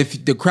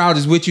if the crowd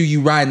is with you, you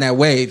riding that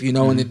wave. You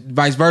know, and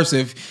vice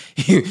versa.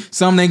 If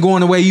something ain't going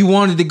the way you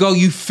wanted to go,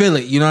 you feel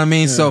it. You know what I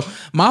mean? So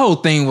my whole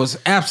thing was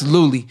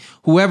absolutely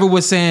whoever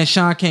was saying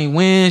Sean can't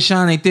win,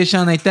 Sean ain't this,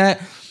 Sean ain't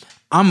that.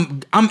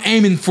 I'm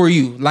aiming for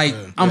you. Like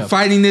I'm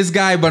fighting this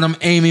guy, but I'm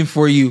aiming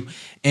for you.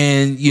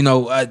 And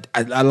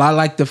I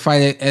like the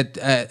fight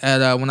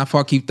at when I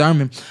fought Keith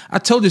Thurman. I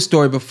told this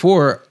story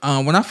before.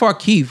 When I fought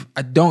Keith,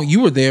 you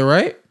were there,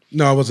 right?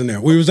 No, I wasn't there.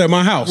 We was at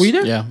my house. Were you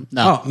there? Yeah.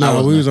 No. Oh,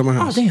 No, we was at my Oh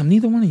house. damn!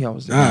 Neither one of y'all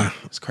was there. Nah.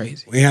 It's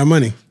crazy. We had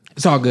money.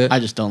 It's all good. I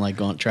just don't like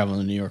traveling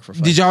to New York for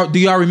fights. Do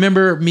y'all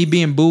remember me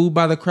being booed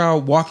by the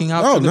crowd walking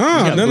out? Oh to the, no,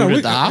 got no. booed We,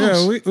 at the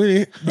house?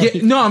 we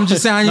Yeah, no, I'm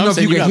just saying. I didn't know if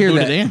you could hear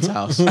that. Dan's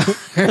house.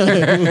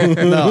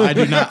 No, I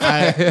do not.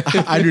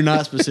 I do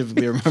not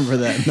specifically remember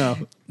that. No.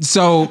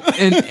 So,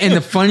 and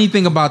the funny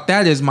thing about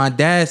that is my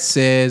dad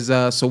says,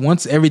 so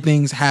once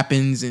everything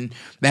happens and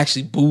they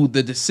actually booed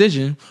the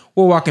decision,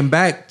 we're walking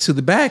back to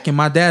the back and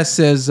my dad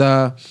says,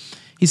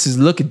 he says,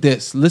 look at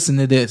this, listen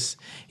to this.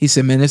 He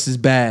said, man, this is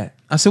bad.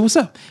 I said, what's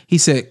up? He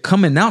said,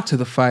 coming out to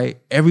the fight,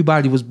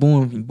 everybody was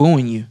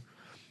booing you.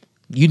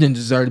 You didn't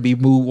deserve to be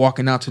booed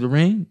walking out to the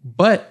ring,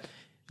 but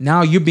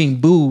now you're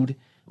being booed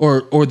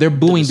or they're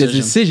booing the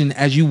decision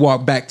as you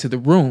walk back to the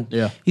room.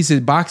 Yeah. He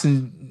said,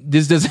 boxing,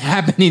 this doesn't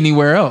happen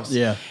anywhere else.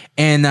 Yeah.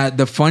 And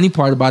the funny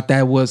part about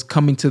that was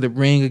coming to the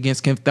ring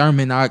against Ken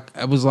Thurman, I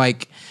was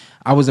like,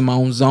 I was in my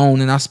own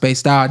zone and I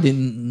spaced out. I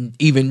didn't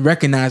even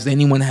recognize that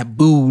anyone had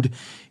booed,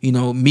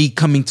 me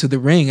coming to the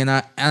ring. And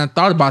I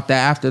thought about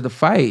that after the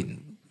fight,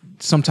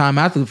 sometime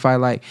after the fight.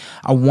 Like,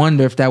 I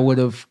wonder if that would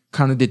have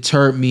kind of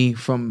deterred me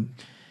from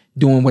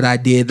doing what I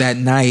did that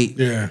night.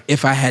 Yeah.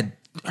 If I had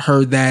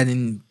heard that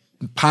and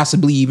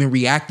possibly even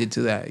reacted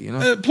to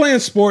that, playing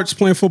sports,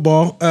 playing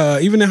football,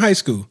 even in high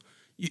school.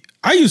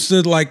 I used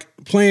to like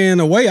playing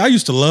away. I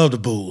used to love the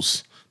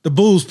Bulls. The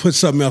Bulls put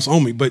something else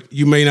on me, but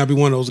you may not be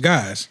one of those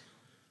guys.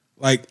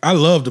 Like, I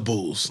love the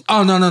Bulls.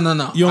 Oh, no.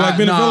 You don't like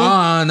being a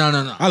villain?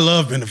 No. I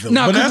love being a villain.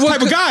 No, but that's the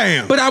type of guy I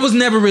am. But I've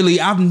never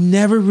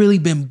really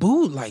been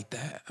booed like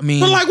that. I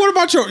mean. But like, what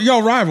about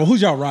y'all rival?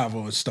 Who's y'all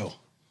rival in Stowe?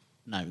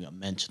 Not even gonna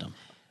mention them.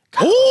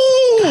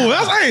 Ooh,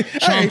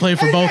 that's Sean played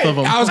for both of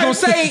them. I was gonna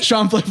say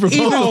Sean played for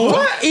both of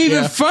them.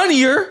 Even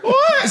funnier.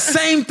 What?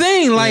 Same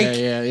thing. Like,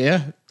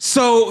 yeah.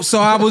 So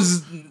I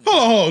was.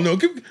 Hold on, no.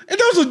 And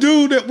there was a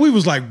dude that we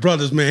was like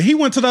brothers, man. He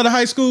went to the other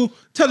high school.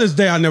 Till this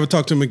day, I never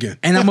talked to him again.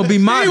 And I'm gonna be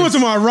modest. He was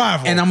my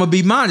rival. And I'm gonna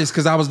be modest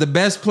because I was the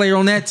best player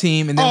on that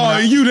team. And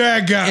then you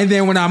that guy. And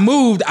then when I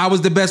moved, I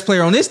was the best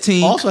player on this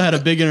team. Also had a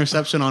big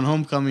interception on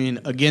homecoming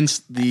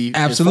against the.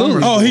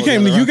 Absolutely. Oh, he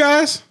came to you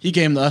guys? He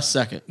came to us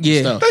second.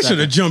 Yeah. They should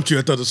have jumped you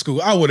at the other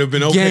school. I would have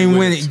been okay.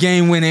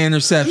 Game winning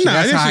interception.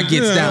 That's how I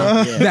gets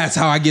down. That's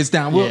how I gets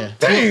down. Well,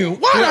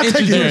 dang, why did I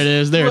take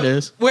it? There it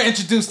is. We'll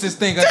introduce this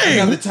thing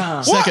another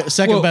time.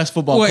 Second best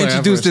football player. We'll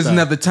introduce this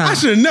another time. I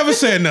should have never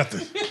said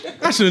nothing.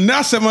 I should have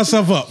not set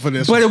myself up for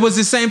this. But it was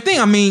the same thing.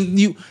 I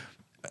mean,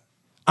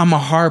 I'm a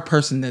hard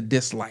person to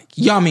dislike.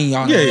 Y'all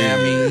know that.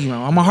 I mean,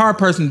 I'm a hard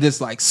person to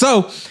dislike.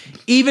 So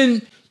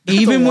even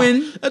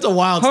when that's a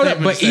wild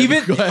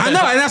statement. But I know,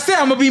 and I said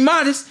I'm gonna be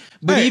modest.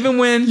 But even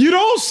when you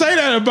don't say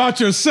that about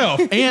yourself,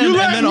 and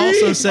then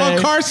also say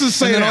Carson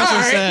say that.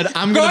 Also said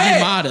I'm gonna be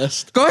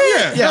modest. Go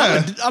ahead.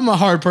 Yeah, I'm a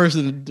hard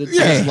person to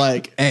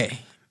dislike. Hey,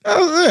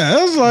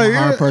 that's like a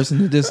hard person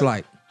to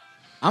dislike.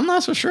 I'm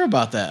not so sure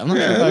about that. I'm not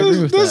sure if I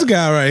agree with this that.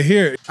 guy right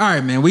here. All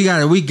right, man. We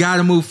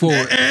gotta move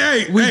forward.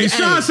 Hey,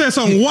 Sean said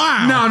something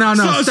wild. No.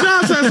 So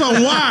Sean said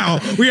something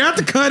wild. We have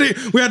to cut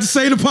it. We have to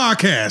say the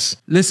podcast.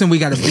 Listen, we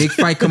got a big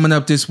fight coming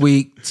up this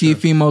week.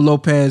 Teofimo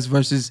Lopez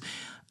versus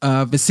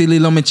Vasily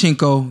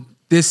Lomachenko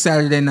this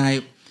Saturday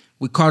night.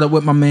 We caught up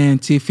with my man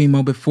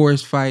Teofimo before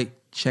his fight.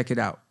 Check it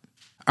out.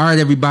 All right,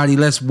 everybody.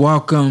 Let's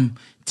welcome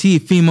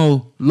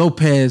Teofimo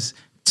Lopez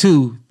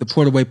to the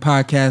Porterway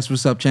Podcast.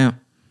 What's up, champ?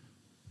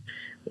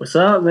 What's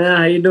up, man?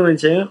 How you doing,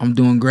 champ? I'm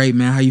doing great,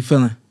 man. How you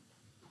feeling?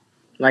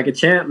 Like a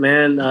champ,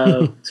 man.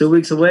 2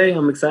 weeks away.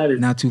 I'm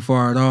excited. Not too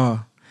far at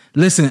all.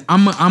 Listen,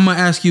 I'm gonna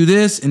ask you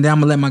this, and then I'm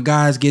gonna let my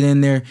guys get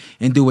in there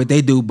and do what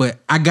they do. But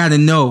I gotta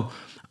know,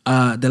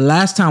 the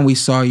last time we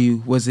saw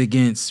you was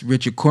against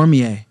Richard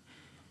Cormier,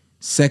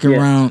 second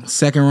round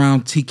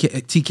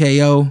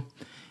TKO,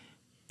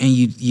 and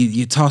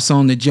you toss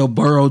on the Joe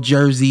Burrow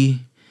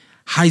jersey,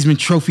 Heisman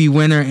Trophy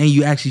winner, and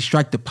you actually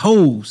strike the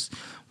pose.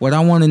 What I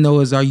want to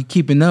know is, are you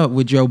keeping up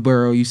with Joe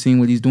Burrow? You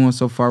seen what he's doing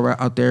so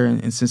far out there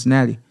in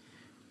Cincinnati?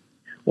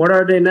 What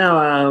are they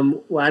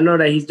now? Well, I know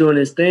that he's doing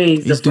his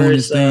thing. He's doing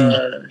his thing.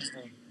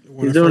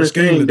 He's doing his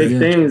thing, big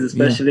things,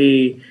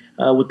 especially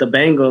with the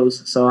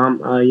Bengals. So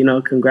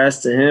I'm, congrats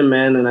to him,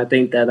 man. And I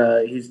think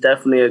that he's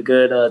definitely a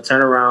good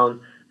turnaround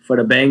for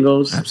the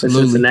Bengals for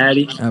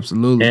Cincinnati.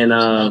 Absolutely.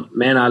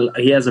 And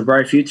he has a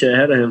bright future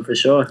ahead of him for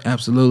sure.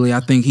 Absolutely. I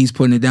think he's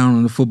putting it down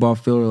on the football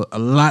field a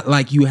lot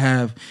like you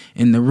have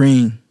in the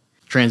ring.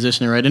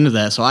 Transitioning right into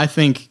that. So I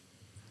think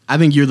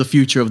you're the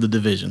future of the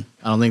division.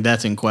 I don't think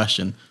that's in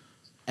question.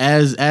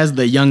 As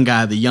the young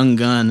guy, the young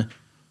gun,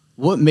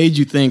 what made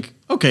you think,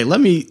 okay,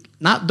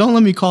 don't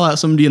let me call out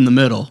somebody in the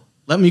middle.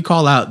 Let me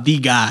call out the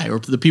guy, or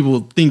the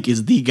people think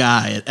is the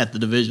guy at the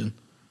division.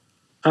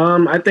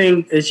 I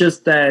think it's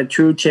just that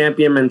true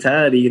champion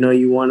mentality.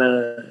 You want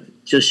to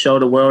just show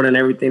the world and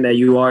everything that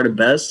you are the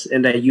best,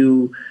 and that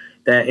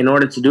in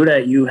order to do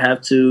that, you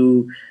have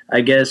to, I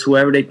guess,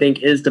 whoever they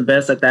think is the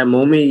best at that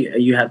moment,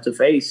 you have to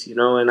face,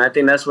 and I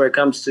think that's where it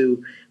comes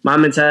to. My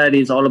mentality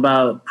is all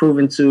about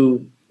proving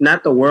to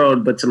not the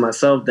world, but to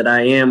myself that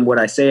I am what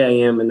I say I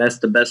am, and that's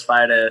the best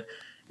fighter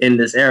in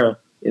this era,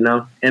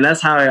 and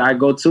that's how I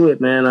go to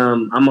it, man.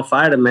 I'm a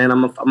fighter, man.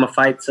 I'm a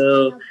fight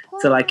till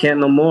I can't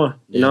no more.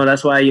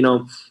 That's why,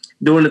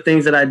 doing the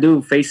things that I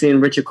do, facing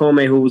Richard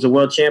Cormier, who was a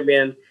world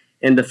champion,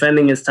 and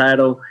defending his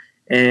title.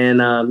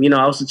 And,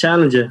 I was a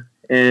challenger.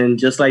 And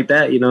just like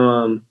that,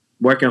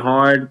 working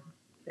hard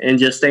and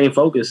just staying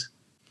focused.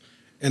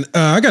 And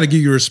I got to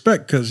give you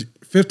respect because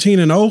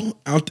 15-0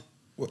 out.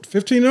 What,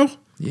 15-0?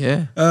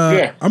 Yeah.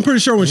 I'm pretty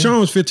sure when Sean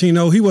was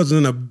 15-0, he wasn't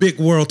in a big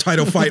world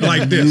title fight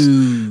like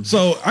this.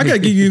 So I got to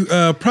give you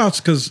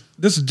props because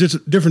this is just a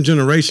different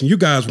generation. You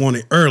guys want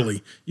it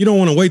early. You don't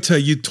want to wait till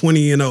you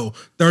 20-0,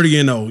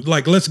 30-0.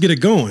 Like, let's get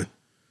it going.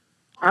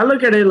 I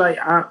look at it like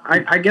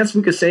I guess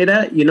we could say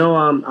that. You know,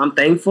 I'm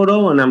thankful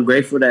though, and I'm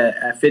grateful that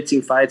at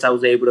 15 fights I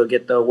was able to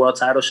get the world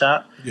title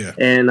shot. Yeah.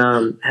 And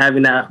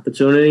having that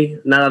opportunity,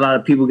 not a lot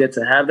of people get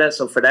to have that.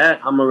 So for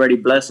that, I'm already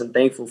blessed and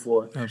thankful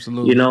for.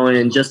 Absolutely. You know,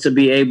 and just to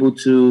be able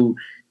to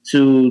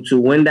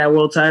win that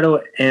world title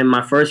and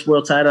my first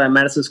world title at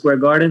Madison Square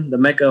Garden, the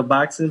Mecca of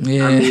boxing.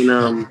 Yeah. I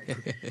mean,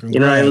 you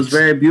know, it was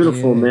very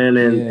beautiful, man,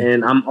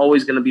 and I'm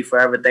always gonna be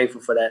forever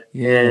thankful for that.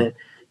 Yeah. And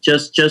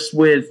just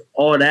with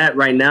all that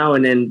right now,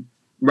 and then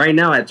right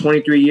now at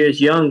 23 years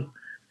young,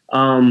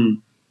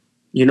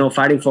 you know,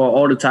 fighting for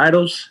all the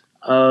titles,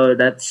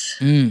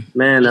 that's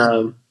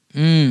man,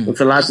 it's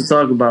a lot to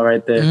talk about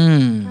right there.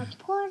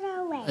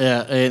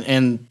 Yeah,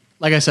 and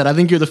like I said, I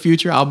think you're the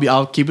future.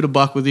 I'll keep it a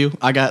buck with you.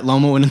 I got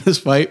Loma winning this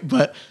fight,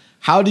 but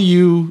how do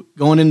you,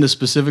 going into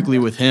specifically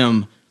with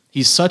him,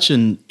 he's such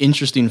an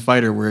interesting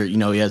fighter where, you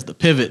know, he has the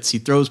pivots, he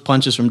throws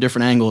punches from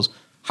different angles.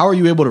 How are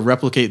you able to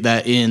replicate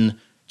that in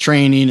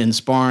training and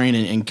sparring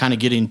and kind of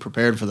getting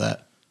prepared for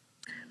that?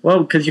 Well,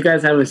 because you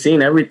guys haven't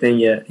seen everything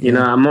yet. You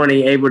know, I'm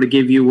only able to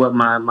give you what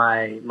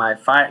my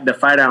fight, the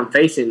fighter I'm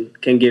facing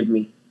can give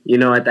me, you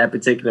know, at that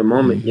particular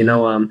moment. You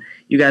know,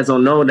 you guys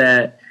don't know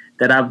that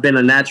I've been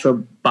a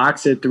natural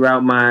boxer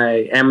throughout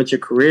my amateur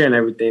career and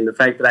everything. The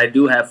fact that I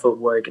do have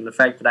footwork and the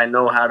fact that I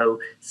know how to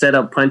set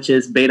up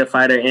punches, bait a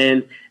fighter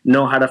in,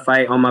 know how to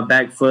fight on my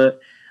back foot,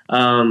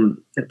 and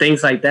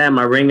things like that,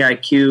 my ring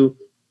IQ.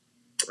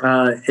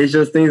 It's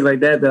just things like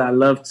that I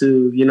love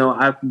to, you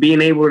know,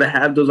 being able to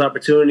have those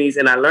opportunities.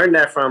 And I learned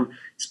that from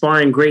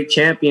sparring great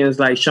champions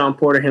like Sean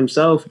Porter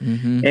himself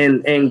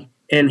and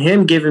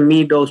him giving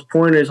me those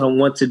pointers on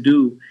what to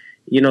do,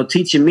 you know,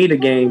 teaching me the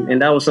game.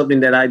 And that was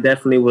something that I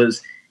definitely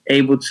was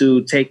able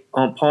to take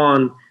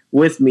upon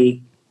with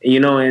me, you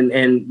know,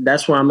 and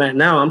that's where I'm at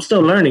now. I'm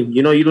still learning,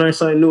 you know, you learn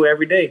something new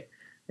every day.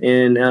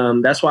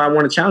 And that's why I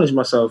want to challenge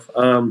myself.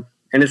 And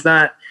it's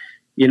not,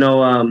 you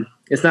know,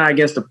 it's not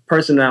against the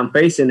person that I'm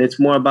facing. It's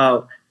more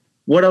about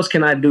what else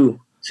can I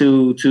do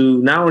to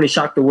not only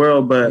shock the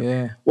world, but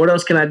what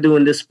else can I do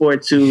in this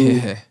sport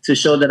to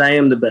show that I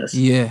am the best?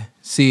 Yeah.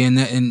 See,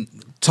 and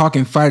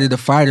talking fighter to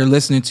fighter,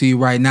 listening to you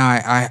right now,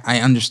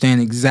 I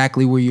understand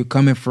exactly where you're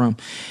coming from.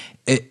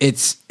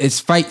 It's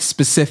fight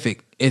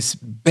specific. It's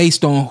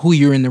based on who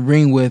you're in the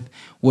ring with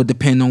will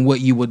depend on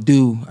what you would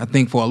do. I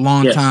think for a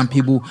long time,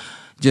 people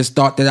just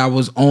thought that I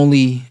was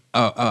only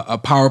a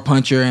power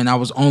puncher and I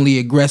was only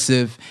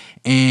aggressive.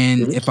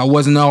 And if I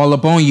wasn't all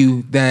up on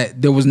you,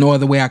 that there was no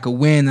other way I could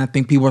win. I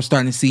think people are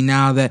starting to see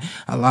now that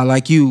a lot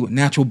like you,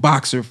 natural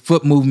boxer,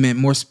 foot movement,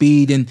 more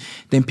speed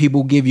than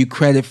people give you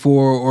credit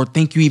for or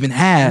think you even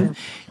have.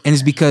 And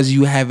it's because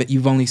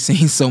you've only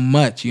seen so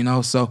much, you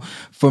know? So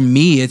for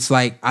me, it's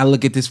like, I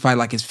look at this fight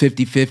like it's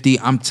 50-50.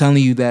 I'm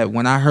telling you that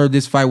when I heard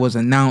this fight was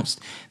announced,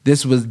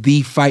 this was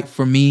the fight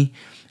for me.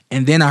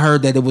 And then I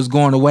heard that it was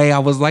going away. I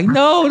was like,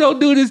 no, don't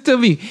do this to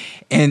me.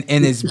 And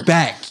it's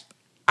back.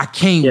 I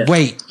can't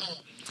wait.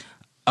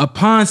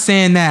 Upon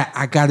saying that,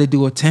 I got to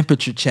do a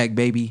temperature check,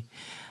 baby.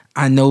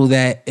 I know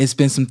that it's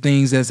been some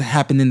things that's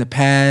happened in the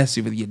past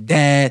with your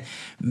dad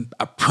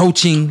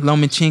approaching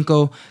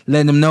Lomachenko,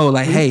 letting him know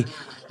like, hey,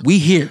 we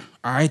here.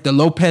 All right, the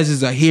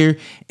Lopez's are here,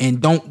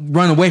 and don't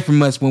run away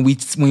from us when we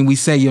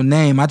say your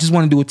name. I just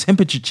want to do a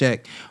temperature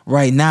check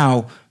right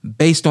now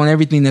based on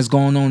everything that's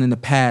going on in the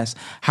past.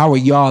 How are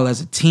y'all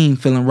as a team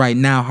feeling right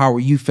now? How are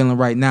you feeling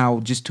right now?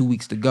 Just 2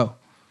 weeks to go.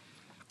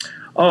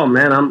 Oh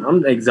man,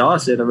 I'm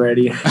exhausted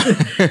already.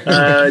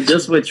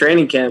 Just with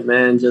training camp,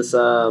 man. Just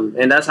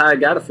and that's how I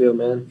gotta feel,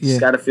 man. Just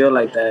gotta feel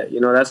like that.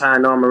 You know, that's how I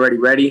know I'm already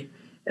ready,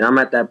 and I'm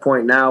at that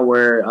point now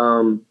where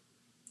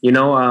you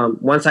know,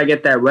 once I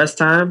get that rest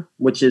time,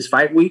 which is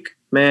fight week,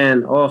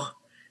 man,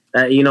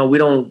 you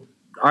know,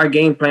 our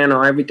game plan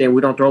on everything,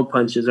 we don't throw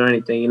punches or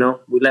anything, you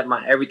know, we let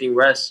everything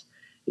rest.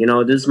 You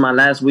know, this is my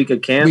last week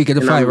of camp. Week of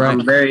the fight, right?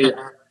 I'm very,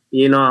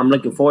 you know, I'm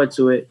looking forward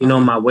to it. You know,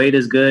 my weight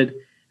is good.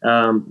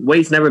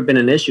 Weight's never been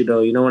an issue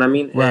though, you know what I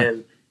mean? Right.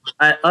 And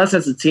us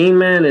as a team,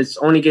 man, it's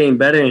only getting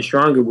better and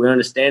stronger. We're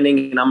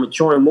understanding and I'm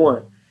maturing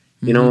more,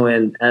 you know,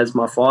 and as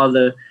my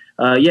father,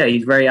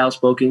 he's very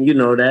outspoken. You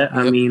know that.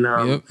 I mean,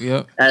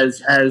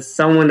 as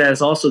someone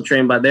that's also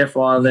trained by their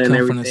father and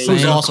everything.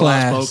 Who's also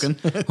outspoken.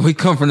 We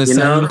come from the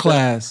same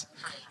class.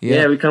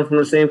 Yeah, we come from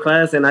the same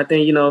class. And I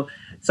think, you know,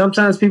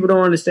 sometimes people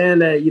don't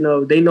understand that, you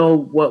know, they know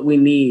what we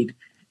need.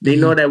 They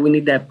know that we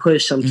need that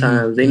push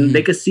sometimes.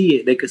 They could see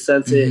it. They could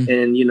sense it.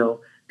 And, you know,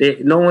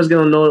 no one's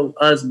going to know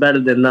us better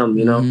than them,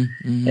 you know.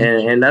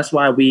 And that's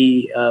why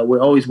we're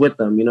always with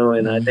them, you know.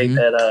 And I think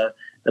that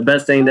the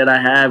best thing that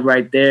I have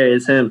right there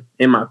is him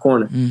in my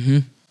corner.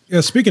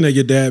 Yeah, speaking of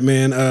your dad,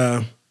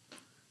 man,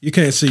 you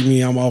can't see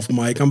me. I'm off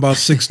mic. I'm about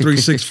 6'3",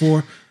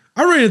 6'4".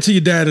 I ran into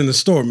your dad in the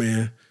store,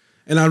 man.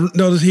 And I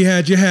noticed he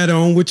had your hat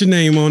on with your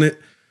name on it.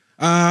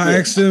 I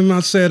asked him,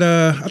 I said,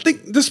 I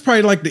think this is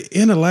probably like the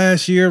end of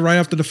last year, right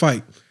after the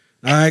fight.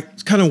 I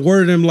kind of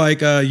worded him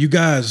like, you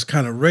guys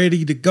kind of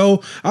ready to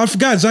go. I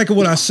forgot exactly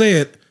what I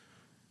said,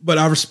 but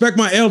I respect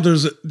my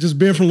elders just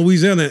being from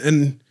Louisiana.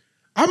 And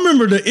I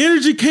remember the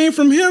energy came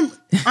from him.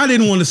 I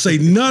didn't want to say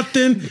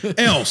nothing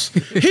else.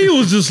 He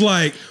was just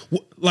like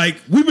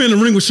we've been in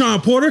the ring with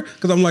Sean Porter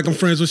because I'm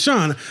friends with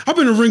Sean. I've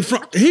been in the ring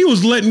he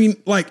was letting me,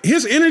 like,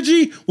 his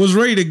energy was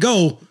ready to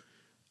go.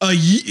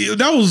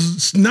 That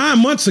was 9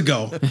 months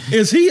ago.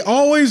 Is he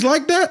always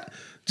like that?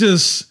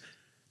 Just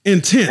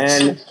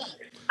intense. And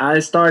I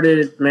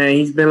started, man,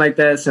 he's been like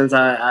that since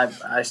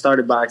I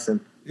started boxing.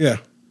 Yeah.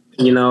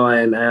 You know,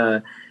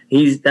 and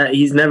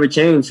he's never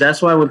changed.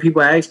 That's why when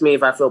people ask me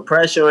if I feel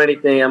pressure or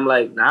anything, I'm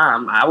like,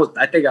 nah,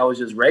 I think I was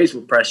just raised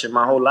with pressure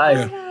my whole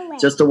life. Yeah.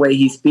 Just the way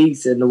he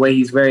speaks and the way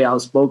he's very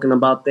outspoken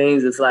about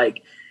things. It's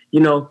like, you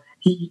know,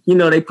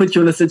 they put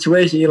you in a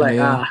situation, you're like,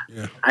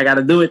 I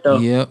gotta do it though.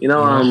 Yep. You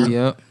know,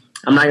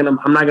 I'm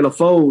not gonna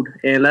fold.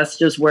 And that's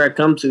just where I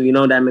come to, you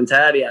know, that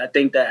mentality. I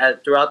think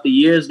that throughout the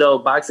years though,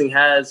 boxing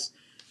has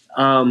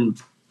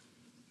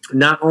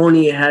not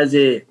only has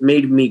it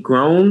made me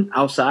grown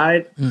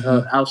outside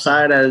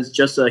as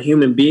just a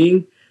human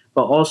being,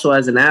 but also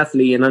as an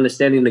athlete and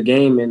understanding the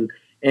game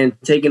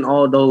and taking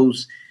all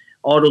those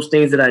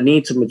things that I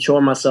need to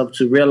mature myself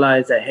to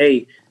realize that,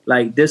 hey,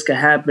 like, this could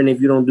happen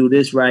if you don't do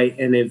this right.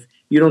 And if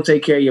you don't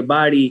take care of your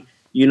body,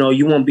 you know,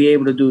 you won't be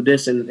able to do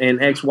this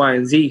and X, Y,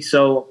 and Z.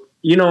 So,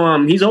 you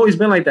know, he's always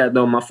been like that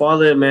though. My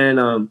father,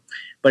 man,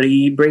 but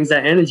he brings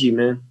that energy,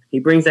 man. He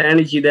brings the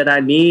energy that I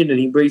need, and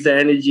he brings the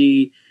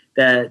energy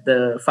that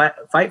the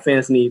fight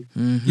fans need.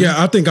 Mm-hmm. Yeah,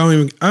 I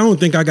don't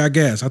think I got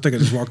gas. I think I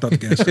just walked out the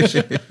gas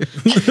station.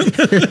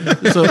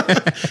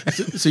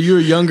 So you were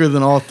younger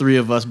than all three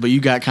of us, but you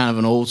got kind of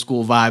an old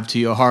school vibe to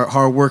you, a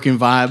hard working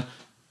vibe.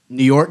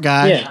 New York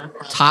guy, yeah.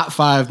 Top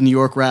 5 New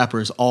York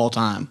rappers all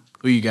time.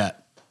 Who you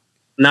got?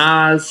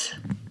 Nas.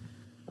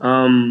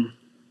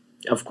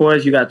 Of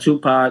course, you got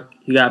Tupac.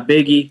 You got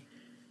Biggie.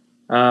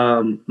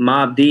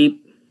 Mobb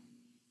Deep.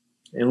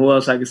 And who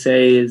else I could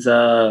say is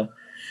DMX,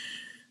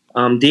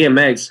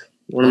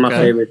 one of my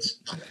favorites.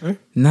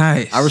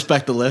 Nice. I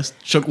respect the list.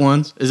 Shook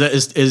Ones.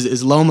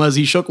 Is Loma? Is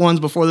he Shook Ones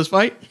before this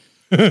fight?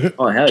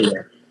 Oh hell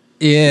yeah!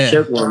 Yeah,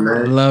 Shook One,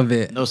 man. Love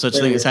it. No such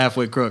thing as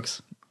halfway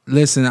crooks.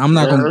 Listen, I'm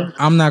not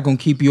gonna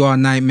keep you all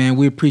night, man.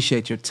 We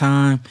appreciate your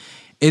time.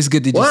 It's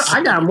good to just.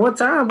 I got more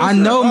time. I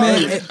know,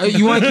 man.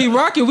 You want to keep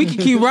rocking? We can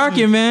keep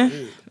rocking,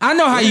 man. I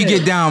know how you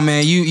get down,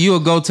 man. You'll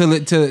go to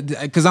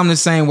because I'm the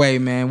same way,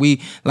 man.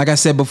 We, like I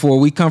said before,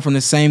 we come from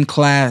the same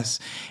class,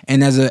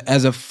 and as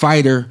a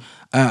fighter,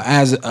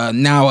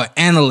 now an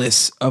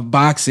analyst of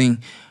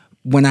boxing,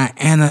 when I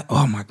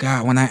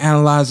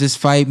analyze this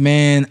fight,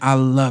 man, I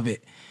love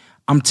it.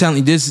 I'm telling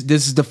you, this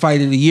is the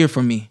fight of the year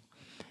for me.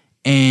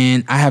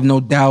 And I have no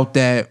doubt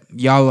that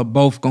y'all are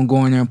both going to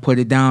go in there and put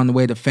it down the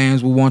way the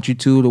fans will want you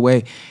to, the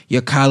way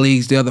your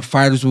colleagues, the other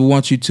fighters will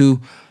want you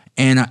to.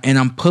 And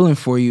I'm pulling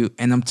for you.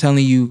 And I'm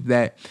telling you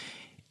that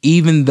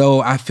even though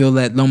I feel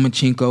that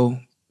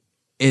Lomachenko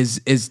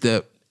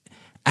I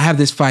have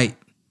this fight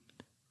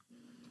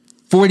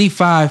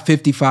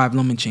 45-55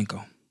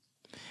 Lomachenko.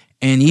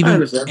 And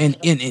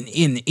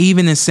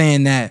even in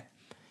saying that,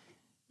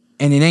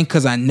 and it ain't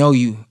because I know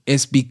you,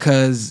 it's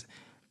because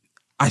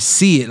I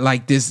see it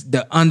like this,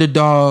 the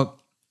underdog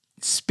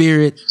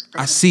spirit.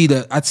 I see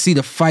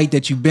the fight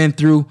that you've been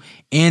through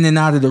in and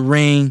out of the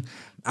ring.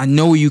 I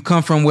know where you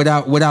come from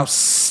without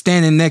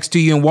standing next to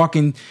you and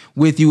walking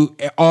with you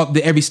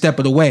every step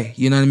of the way.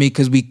 You know what I mean?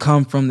 Because we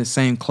come from the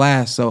same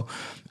class. So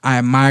I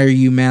admire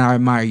you, man. I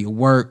admire your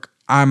work.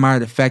 I admire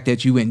the fact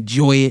that you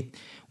enjoy it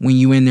when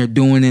you in there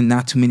doing it.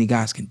 Not too many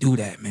guys can do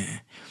that,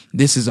 man.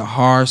 This is a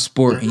hard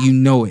sport, and you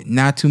know it.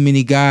 Not too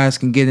many guys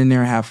can get in there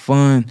and have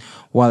fun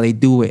while they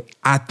do it.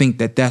 I think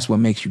that that's what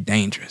makes you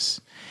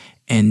dangerous.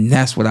 And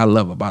that's what I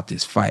love about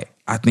this fight.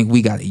 I think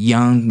we got a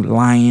young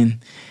lion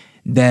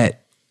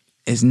that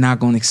is not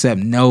going to accept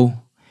no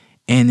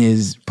and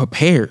is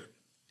prepared,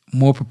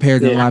 more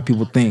prepared than a lot of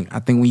people think. I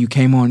think when you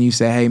came on and you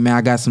said, hey, man,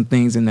 I got some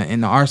things in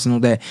the arsenal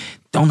that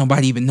don't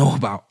nobody even know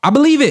about. I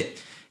believe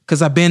it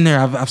because I've been there.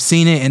 I've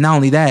seen it. And not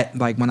only that,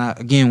 like when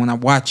I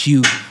watch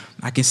you,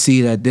 I can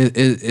see that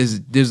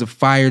there's a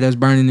fire that's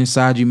burning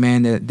inside you,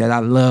 man, that I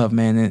love,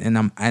 man.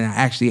 And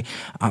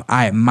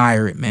I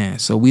admire it, man.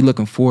 So we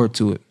looking forward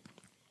to it.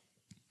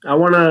 I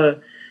want to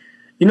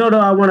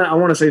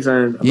say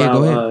something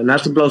about,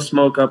 not to blow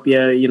smoke up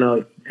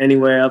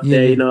anywhere up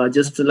there,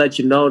 just to let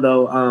you know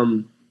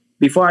though,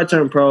 before I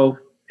turned pro,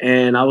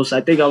 and I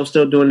think I was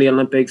still doing the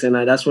Olympics, and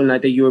that's when I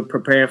think you were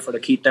preparing for the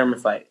Keith Thurman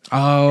fight.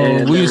 Oh,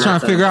 and we was trying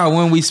to figure out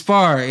when we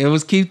spar. It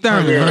was Keith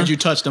Thurman. I heard you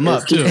touched him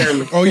up too.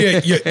 Oh yeah,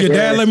 your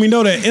dad let me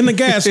know that in the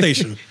gas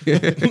station.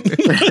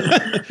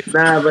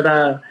 Nah,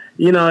 but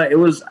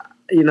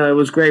it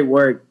was great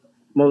work,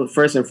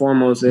 first and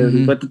foremost.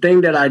 But the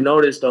thing that I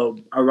noticed though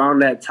around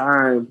that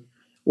time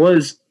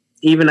was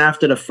even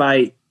after the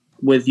fight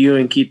with you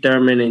and Keith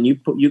Thurman, and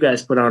you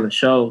guys put on a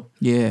show.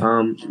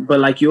 Yeah. But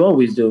like you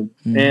always do.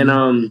 Mm-hmm.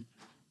 And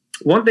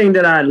one thing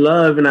that I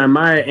love and I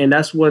admire, and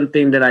that's one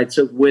thing that I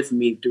took with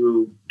me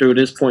through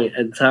this point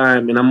in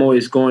time, and I'm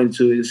always going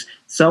to, is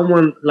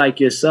someone like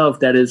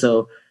yourself that is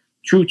a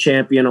true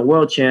champion, a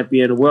world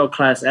champion, a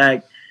world-class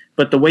act,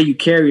 but the way you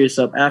carry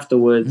yourself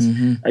afterwards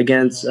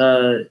against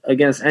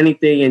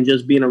anything and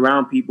just being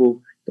around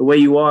people, the way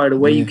you are, the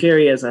way you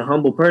carry as a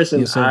humble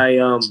person, Yes,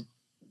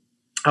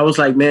 I was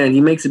like, man,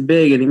 he makes it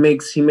big and he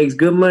makes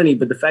good money,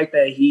 but the fact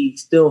that he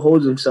still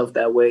holds himself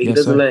that way, he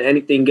doesn't let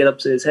anything get up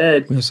to his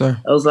head. Yes, sir.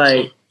 I was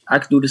like, I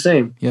could do the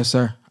same. Yes,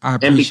 sir. I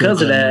appreciate and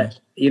because of that,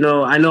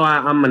 I know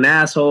I'm an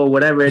asshole,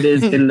 whatever it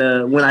is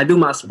when I do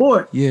my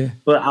sport. Yeah.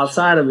 But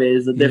outside of it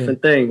is a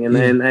different thing,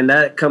 and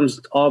that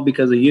comes all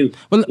because of you.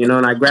 Well,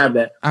 and I grab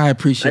that. I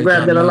appreciate. I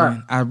grab that a lot.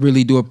 I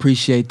really do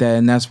appreciate that,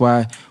 and that's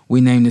why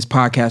we named this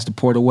podcast "The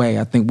Port Away."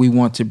 I think we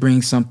want to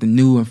bring something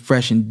new and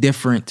fresh and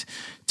different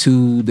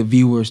to the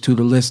viewers, to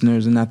the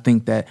listeners, and I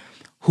think that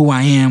who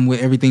I am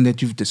with everything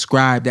that you've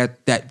described,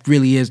 that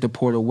really is the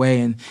Port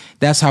Away, and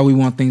that's how we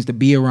want things to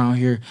be around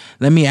here.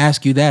 Let me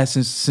ask you that,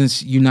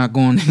 since you're not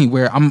going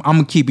anywhere,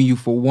 I'm keeping you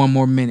for one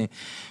more minute.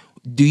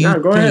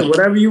 Go ahead,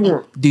 whatever you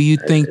want. Do you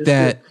think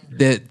that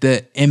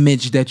the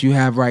image that you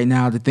have right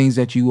now, the things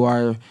that you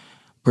are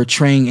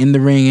portraying in the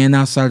ring and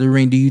outside the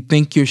ring, do you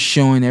think you're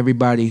showing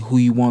everybody who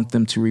you want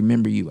them to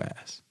remember you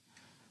as?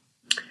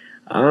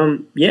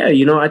 Yeah,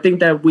 I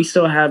think that we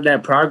still have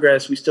that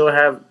progress. We still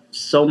have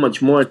so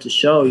much more to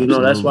show.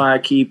 That's why I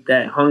keep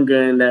that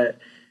hunger and that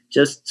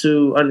just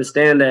to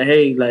understand that,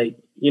 hey,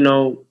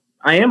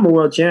 I am a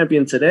world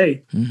champion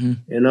today,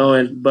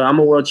 but I'm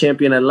a world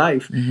champion at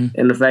life.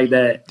 And the fact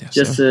that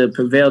to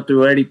prevail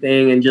through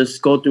everything and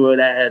just go through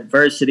that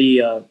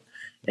adversity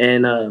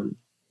and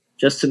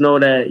just to know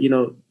that,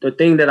 the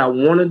thing that I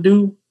want to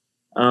do,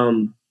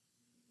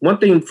 one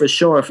thing for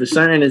sure, for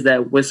certain, is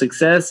that with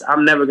success,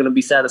 I'm never going to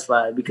be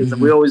satisfied because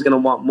we're always going to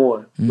want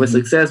more. With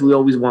success, we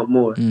always want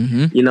more.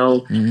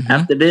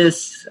 After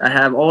this, I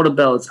have all the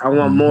belts. I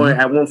want more at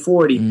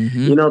 140,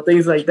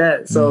 things like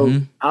that.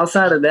 So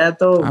outside of that,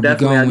 though,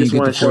 definitely I just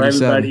want to show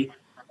everybody.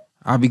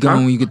 I'll be gone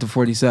when you get to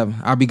 47.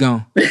 I'll be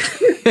gone.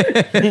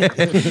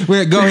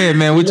 Well, go ahead,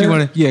 man. What you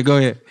want to? Yeah, go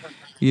ahead.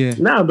 Yeah.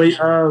 No, but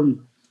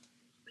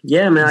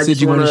yeah, man. I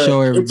just want to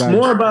show everybody.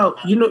 It's more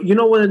about you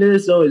know what it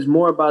is though. It's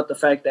more about the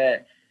fact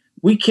that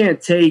we can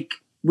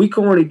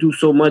only do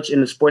so much in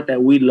the sport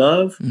that we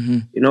love.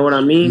 You know what I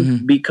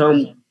mean?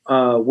 Become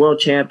world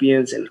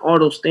champions and all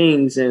those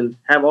things and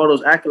have all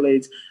those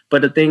accolades.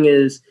 But the thing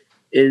is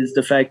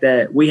the fact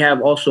that we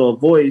have also a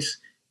voice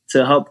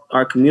to help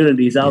our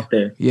communities out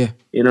there. Yeah.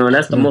 And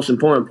that's the most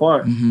important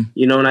part.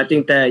 And I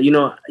think that, you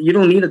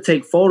don't need to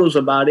take photos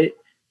about it.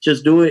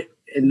 Just do it.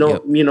 And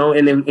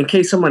and in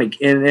case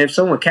if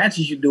someone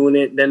catches you doing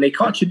it, then they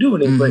caught you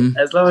doing it. But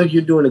as long as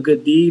you're doing a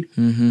good deed,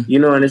 and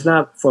it's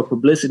not for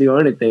publicity or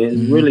anything,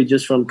 it's really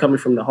just coming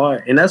from the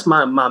heart. And that's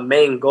my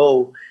main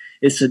goal,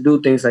 is to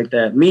do things like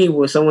that. Me,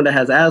 with someone that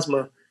has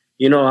asthma,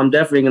 I'm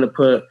definitely going to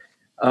put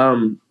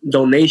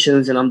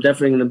donations, and I'm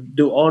definitely going to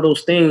do all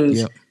those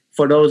things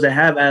for those that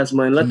have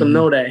asthma and let them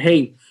know that,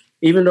 hey,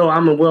 even though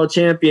I'm a world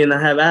champion, I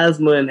have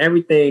asthma and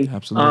everything.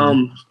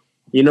 Absolutely.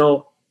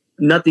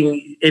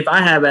 Nothing. If I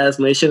have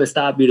asthma, it shouldn't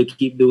stop you to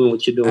keep doing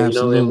what you're doing.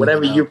 And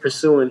whatever you're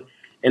pursuing,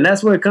 and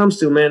that's what it comes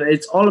to, man.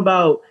 It's all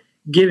about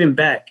giving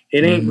back.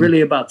 It ain't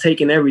really about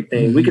taking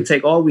everything. We can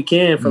take all we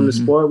can from the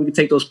sport. We can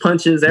take those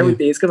punches,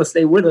 everything. It's gonna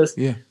stay with us.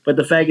 But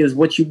the fact is,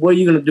 what are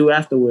you gonna do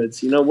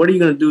afterwards? What are you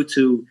gonna do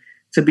to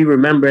be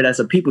remembered as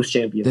a people's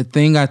champion? The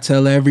thing I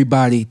tell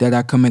everybody that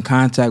I come in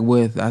contact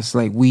with, that's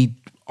like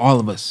all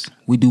of us,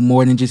 we do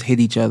more than just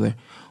hit each other.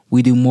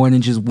 We do more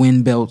than just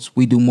win belts.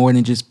 We do more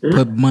than just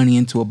put money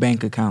into a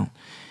bank account.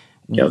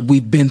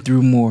 We've been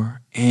through more,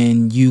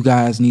 and you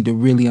guys need to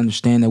really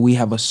understand that we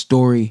have a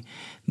story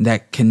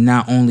that can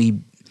not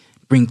only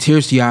bring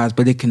tears to your eyes,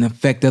 but it can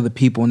affect other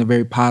people in a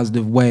very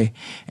positive way.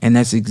 And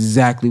that's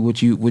exactly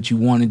what you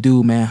want to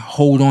do, man.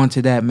 Hold on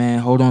to that, man.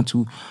 Hold on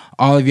to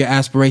all of your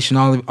aspiration,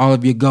 all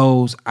of your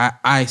goals.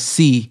 I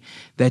see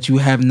that you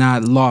have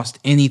not lost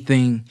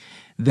anything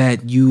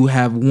that you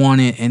have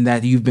wanted and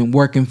that you've been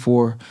working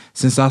for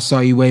since I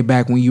saw you way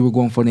back when you were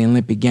going for the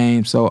Olympic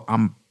Games. So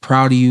I'm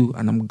proud of you,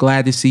 and I'm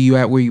glad to see you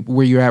at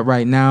where you're at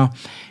right now.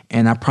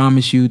 And I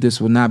promise you, this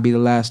will not be the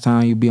last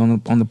time you'll be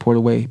on the Port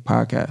Away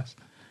podcast.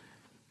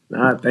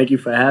 Thank you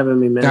for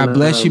having me, man. God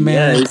bless you,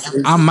 man.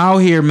 I'm out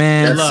here,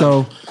 man.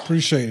 So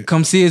appreciate it.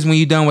 Come see us when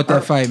you're done with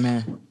that fight,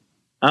 man.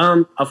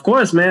 Of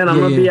course, man. I'm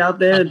gonna be out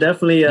there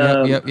definitely.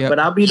 But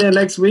I'll be there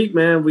next week,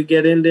 man. We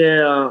get in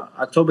there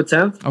October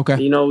 10th. Okay.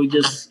 We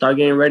just start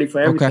getting ready for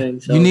everything. Okay.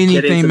 So you need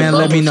anything, man?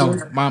 Let me know.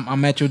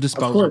 I'm at your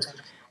disposal. Of course.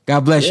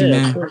 God bless you,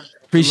 man.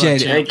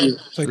 Appreciate it. Thank you.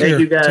 Thank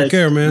you, guys. Take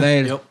care, man.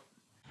 Later. Yep.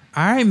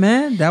 All right,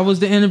 man. That was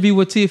the interview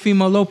with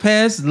Teofimo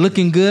Lopez.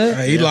 Looking good.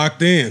 He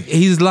locked in.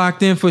 He's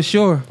locked in for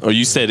sure. Oh,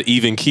 you said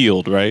even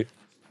keeled, right?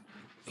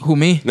 Who,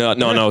 me?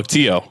 No,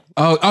 Teo.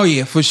 Oh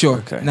yeah, for sure.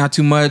 Okay. Not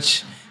too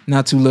much.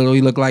 Not too little.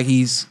 He looked like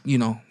he's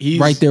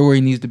right there where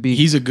he needs to be.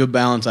 He's a good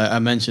balance. I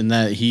mentioned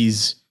that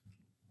he's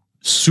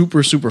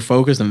super, super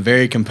focused and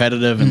very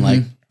competitive,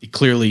 and he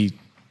clearly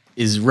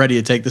is ready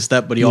to take the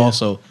step, but he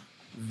also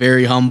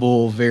very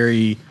humble,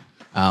 very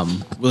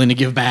willing to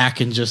give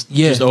back, and just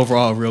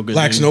overall a real good.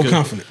 Lacks no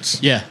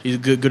confidence. Yeah, he's a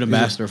good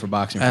ambassador for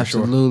boxing.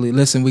 Absolutely.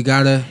 Listen, we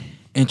gotta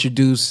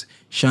introduce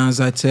Sean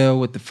Zeitel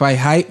with the Fight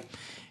Hype,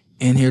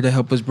 and here to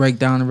help us break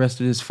down the rest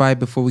of this fight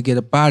before we get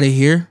up out of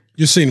here.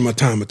 You've seen him a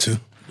time or two.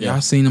 Y'all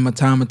seen him a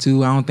time or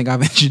two. I don't think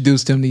I've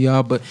introduced him to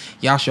y'all, but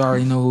y'all should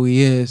already know who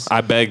he is.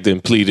 I begged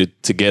and pleaded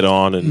to get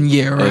on, and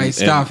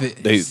Stop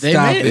it. They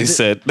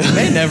said they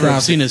may never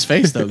have seen his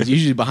face though, because he's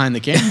usually behind the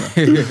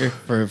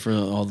camera for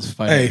all these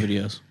fight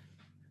videos.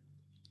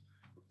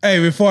 Hey,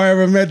 before I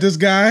ever met this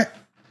guy,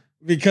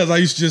 because I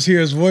used to just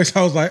hear his voice,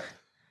 I was like,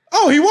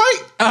 "Oh, he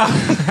white."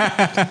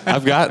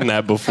 I've gotten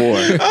that before.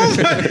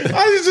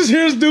 I used to just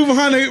hear this dude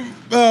behind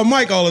the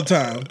mic all the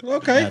time.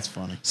 Okay, that's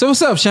funny. So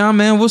what's up, Sean?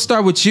 Man, we'll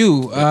start with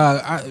you.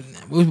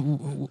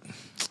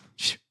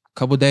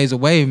 Couple days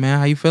away, man.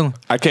 How you feeling?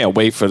 I can't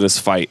wait for this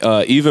fight.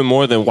 Even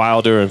more than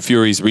Wilder and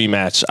Fury's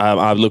rematch,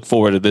 I look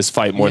forward to this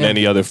fight more than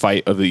any other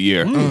fight of the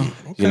year. Okay.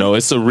 You know,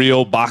 it's a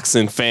real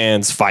boxing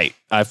fans fight,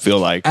 I feel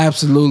like.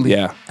 Absolutely.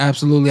 Yeah.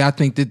 Absolutely. I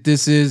think that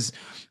this is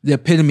the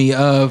epitome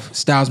of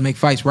styles make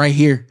fights right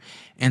here.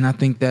 And I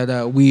think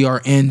that we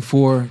are in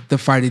for the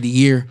fight of the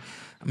year.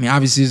 I mean,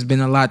 obviously there's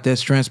been a lot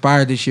that's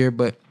transpired this year,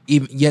 but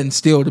even yet and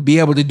still to be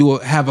able to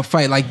have a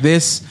fight like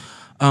this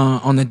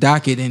on the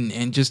docket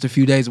and just a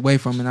few days away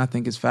from it, I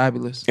think is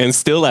fabulous. And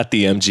still at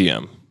the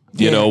MGM,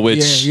 you know,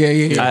 which,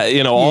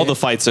 all the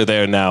fights are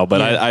there now,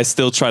 but I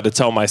still try to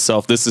tell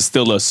myself this is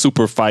still a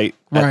super fight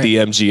at the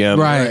MGM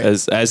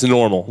as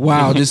normal.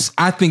 Wow.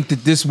 I think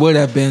that this would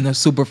have been a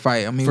super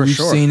fight. I mean, we've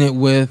seen it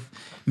with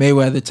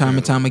Mayweather time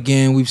and time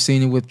again. We've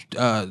seen it with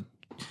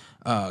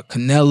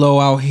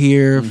Canelo out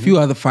here, a few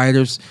other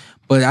fighters.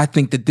 But I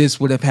think that this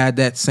would have had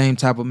that same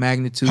type of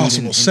magnitude.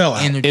 Possible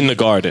sellout. In the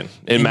Garden,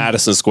 in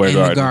Madison Square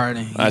Garden. In the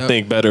Garden. Yep. I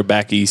think better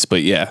back east,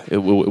 but it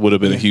would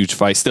have been a huge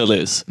fight. Still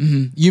is.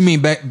 Mm-hmm. You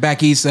mean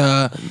back east?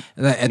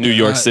 At New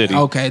York City.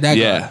 Okay, got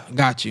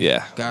you.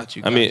 Yeah, got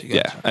you.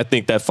 I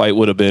think that fight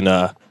would have been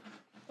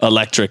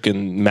electric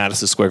in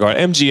Madison Square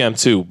Garden. MGM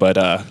too, but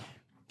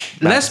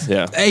let's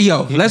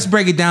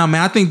break it down,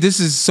 man. I think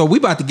this is we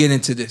about to get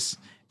into this,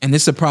 and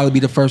this will probably be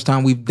the first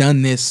time we've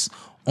done this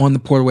on the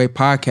Portaway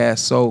podcast.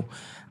 So,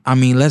 I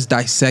mean, let's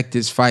dissect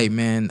this fight,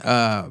 man.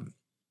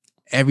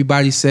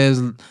 Everybody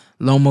says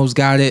Lomo's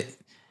got it.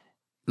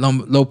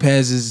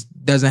 Lopez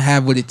doesn't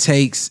have what it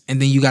takes.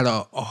 And then you got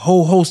a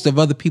whole host of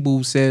other people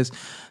who says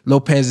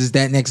Lopez is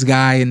that next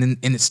guy, and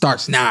it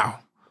starts now.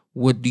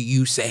 What do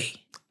you say?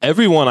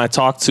 Everyone I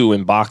talk to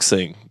in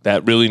boxing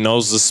that really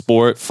knows the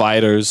sport,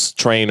 fighters,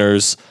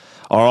 trainers,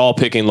 are all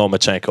picking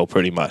Lomachenko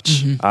pretty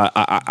much.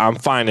 Mm-hmm. I'm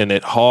finding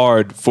it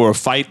hard for a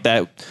fight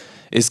that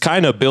is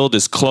kind of billed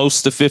as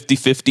close to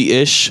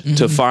 50-50-ish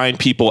to find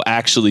people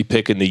actually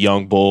picking the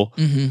young bull.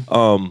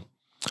 Mm-hmm.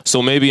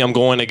 So maybe I'm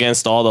going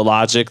against all the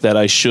logic that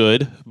I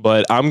should,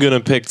 but I'm going to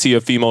pick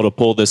Teofimo to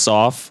pull this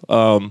off.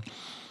 I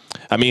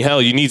mean,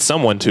 hell, you need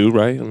someone to,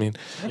 right? I mean,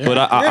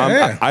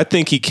 I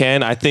think he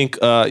can. I think,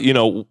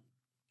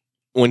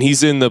 when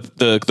he's in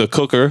the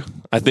cooker,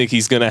 I think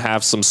he's going to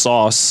have some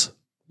sauce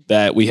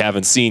that we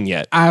haven't seen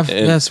yet.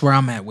 That's where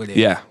I'm at with it.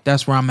 Yeah.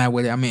 That's where I'm at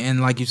with it. I mean,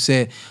 and like you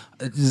said,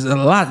 there's a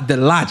lot. The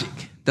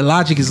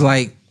logic is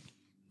like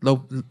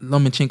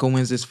Lomachenko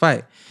wins this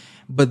fight,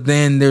 but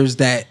then there's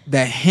that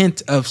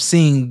hint of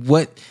seeing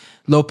what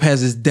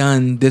Lopez has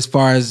done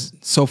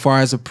so far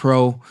as a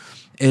pro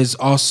is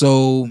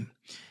also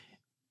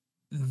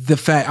the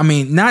fact. I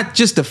mean, not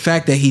just the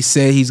fact that he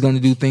said he's going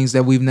to do things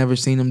that we've never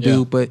seen him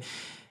do, but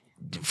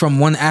from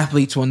one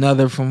athlete to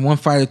another, from one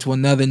fighter to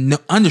another,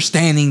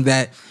 understanding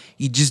that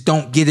you just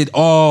don't get it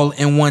all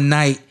in one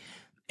night,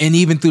 and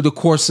even through the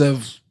course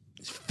of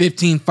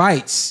 15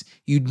 fights,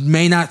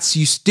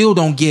 you still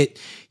don't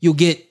get, you'll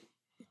get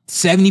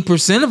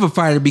 70% of a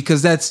fighter,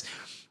 because that's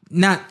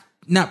not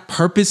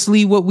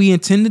purposely what we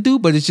intend to do,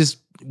 but it's just,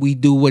 we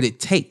do what it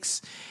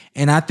takes.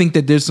 And I think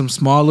that there's some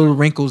small little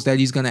wrinkles that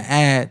he's going to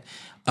add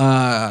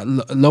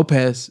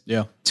Lopez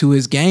to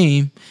his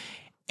game.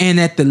 And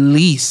at the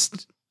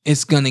least,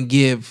 it's going to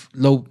give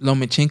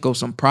Lomachenko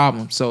some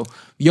problems. So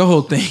your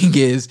whole thing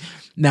is,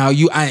 now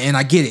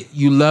I get it.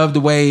 You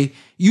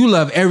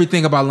love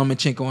everything about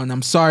Lomachenko, and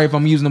I'm sorry if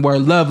I'm using the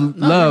word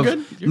love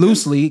you're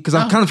loosely, because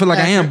I kind of feel like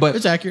accurate. I am, but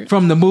it's accurate.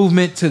 From the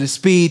movement to the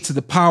speed to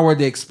the power,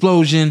 the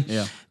explosion,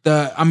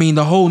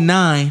 the whole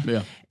nine.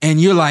 Yeah.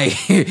 And you're like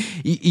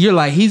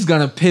he's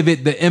gonna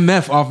pivot the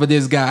MF off of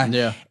this guy.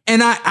 Yeah.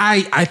 And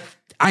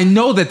I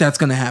know that that's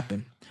gonna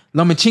happen.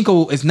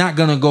 Lomachenko is not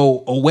gonna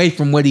go away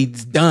from what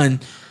he's done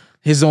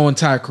his whole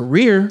entire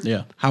career.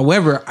 Yeah.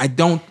 However, I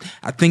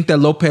think that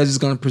Lopez is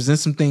going to present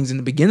some things in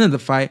the beginning of the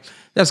fight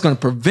that's going to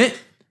prevent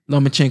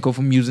Lomachenko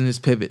from using his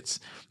pivots.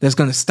 That's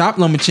going to stop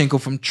Lomachenko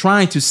from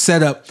trying to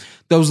set up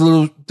those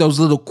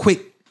little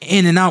quick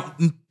in and out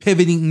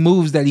pivoting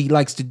moves that he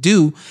likes to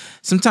do.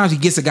 Sometimes he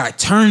gets a guy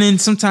turning.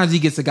 Sometimes he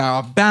gets a guy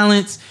off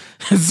balance.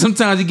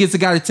 Sometimes he gets a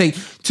guy to take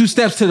 2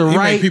 steps to the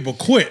right. Make people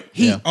quit.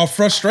 Off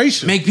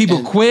frustration. Make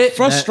people quit.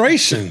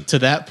 Frustration. To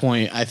that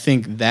point, I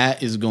think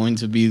that is going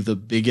to be the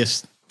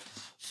biggest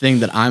thing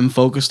that I'm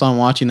focused on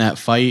watching that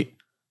fight.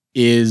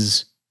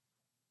 is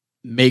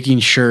making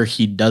sure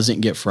he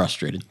doesn't get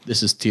frustrated.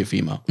 This is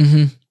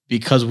Teofimo.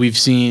 Because we've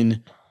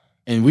seen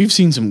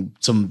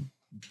some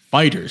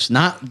fighters,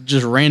 not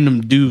just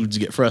random dudes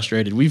get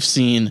frustrated. We've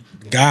seen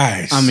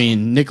guys. I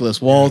mean,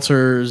 Nicholas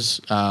Walters,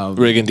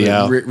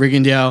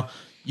 Rigondeaux.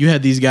 You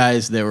had these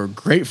guys that were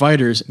great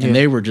fighters, and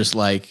they were just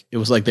like, it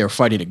was like they were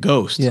fighting a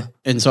ghost. Yeah.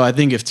 And so I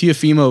think if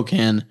Teofimo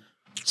can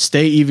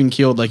stay even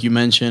keeled, like you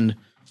mentioned,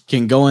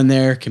 can go in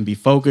there, can be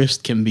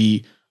focused, can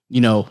be,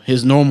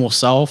 his normal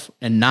self,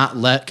 and not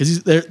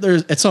because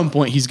there's at some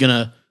point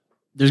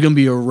there's gonna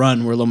be a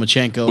run where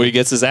Lomachenko, where he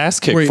gets his ass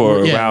kicked for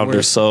a round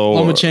or so.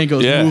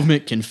 Lomachenko's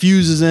movement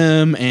confuses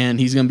him, and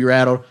he's gonna be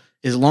rattled.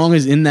 As long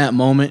as in that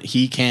moment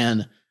he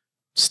can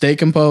stay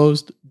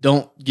composed,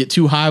 don't get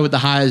too high with the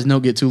highs,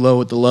 don't get too low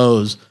with the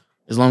lows.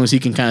 As long as he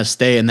can kind of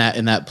stay in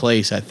that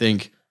place, I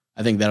think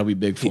that'll be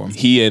big for him.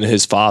 He and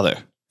his father,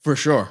 for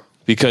sure.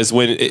 Because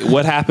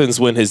what happens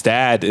when his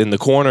dad in the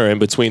corner in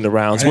between the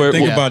rounds? I didn't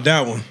think about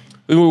that one.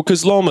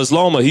 Because Loma's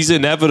Loma, he's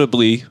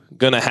inevitably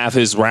gonna have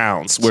his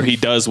rounds where he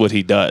does what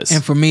he does.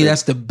 And for me,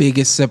 that's the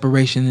biggest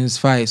separation in this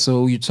fight.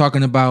 So you're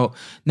talking about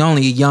not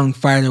only a young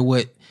fighter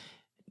with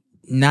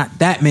not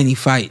that many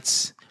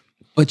fights,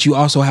 but you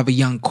also have a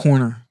young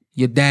corner.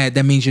 Your dad,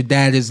 that means your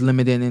dad is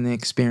limited in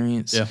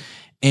experience. Yeah.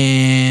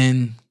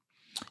 And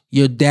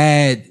your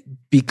dad,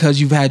 because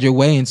you've had your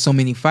way in so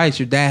many fights,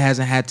 your dad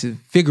hasn't had to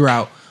figure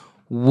out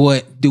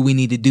what do we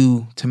need to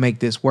do to make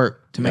this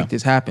work, to make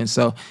this happen.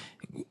 So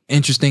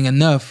interesting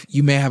enough,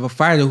 you may have a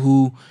fighter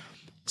who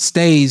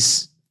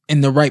stays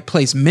in the right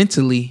place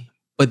mentally,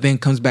 but then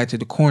comes back to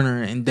the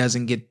corner and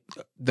doesn't get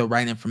the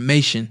right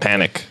information.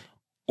 Panic.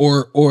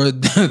 Or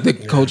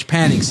the coach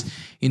panics,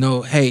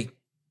 hey,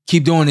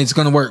 keep doing it, it's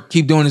gonna work.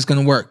 Keep doing it, it's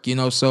gonna work.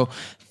 So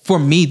for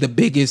me, the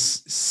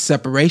biggest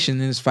separation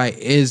in this fight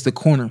is the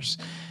corners.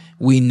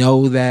 We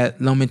know that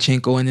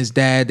Lomachenko and his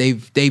dad,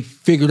 they've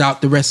figured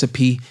out the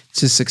recipe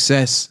to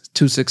success,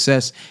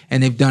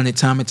 and they've done it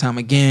time and time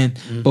again.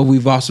 Mm-hmm. But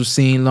we've also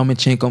seen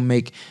Lomachenko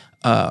make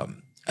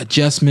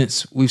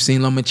adjustments. We've seen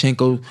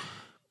Lomachenko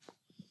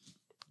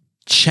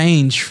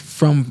change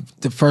from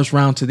the first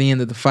round to the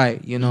end of the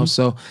fight.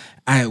 So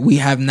we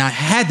have not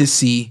had to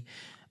see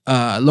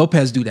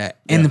Lopez do that.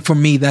 And for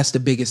me, that's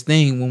the biggest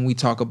thing when we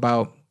talk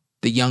about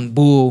the young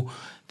bull.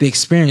 The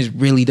experience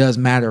really does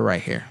matter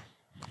right here.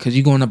 Because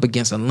you're going up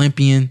against an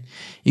Olympian.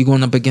 You're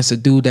going up against a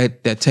dude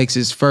that takes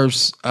his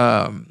first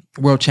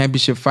world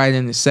championship fight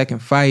in his second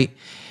fight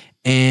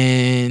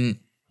and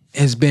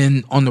has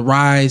been on the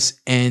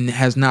rise and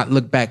has not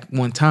looked back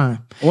one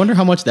time. I wonder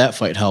how much that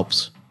fight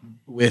helps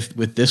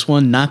with this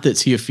one. Not that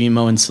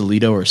Teofimo and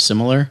Salido are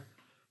similar,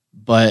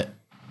 but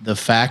the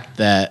fact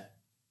that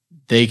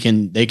they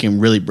can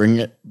really bring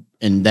it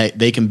and that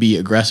they can be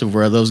aggressive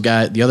where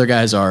the other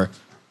guys are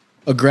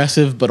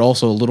aggressive, but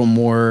also a little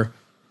more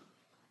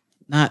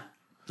not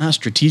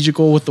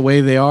strategical with the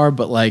way they are,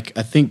 but like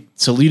I think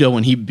Salido,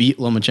 when he beat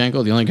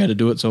Lomachenko, the only guy to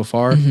do it so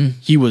far,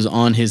 he was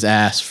on his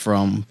ass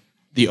from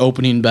the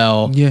opening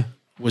bell. Yeah,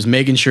 was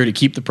making sure to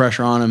keep the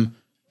pressure on him.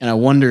 And I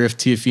wonder if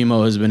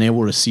Teofimo has been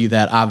able to see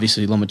that.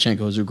 Obviously,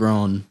 Lomachenko has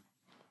grown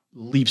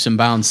leaps and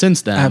bounds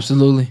since then.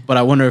 Absolutely. But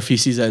I wonder if he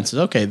sees that and says,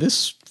 okay,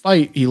 this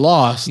fight he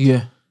lost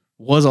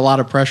was a lot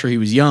of pressure. He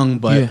was young,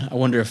 but I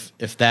wonder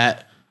if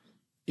that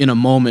in a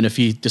moment, if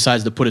he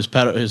decides to put his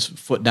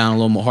foot down a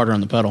little more harder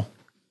on the pedal.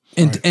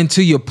 And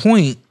to your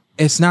point,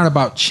 it's not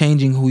about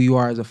changing who you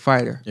are as a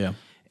fighter. Yeah.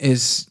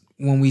 It's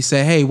when we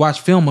say, hey, watch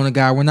film on a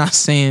guy, we're not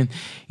saying,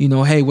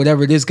 hey,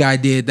 whatever this guy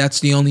did, that's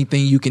the only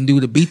thing you can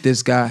do to beat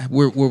this guy.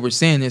 What we're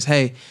saying is,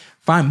 hey,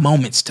 find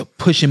moments to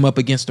push him up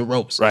against the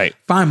ropes. Right.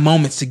 Find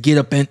moments to get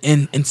up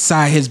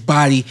inside his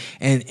body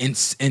and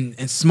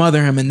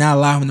smother him and not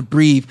allow him to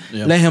breathe.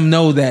 Yep. Let him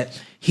know that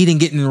he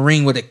didn't get in the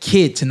ring with a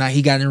kid tonight.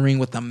 He got in the ring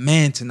with a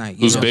man tonight.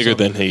 Who's bigger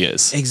than he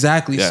is.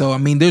 Exactly. Yeah. So, I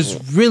mean,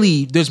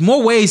 there's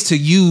more ways to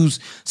use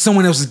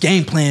someone else's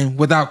game plan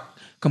without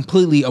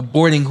completely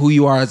aborting who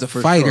you are as a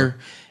fighter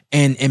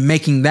and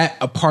making that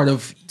a part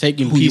of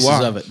taking who pieces you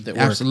are. of it that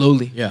work.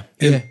 Absolutely. Yeah.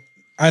 Yeah.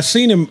 I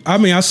seen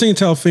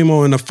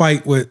Teofimo in a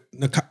fight with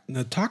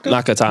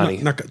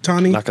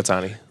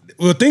Nakatani.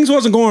 Well, things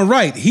wasn't going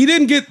right. He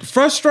didn't get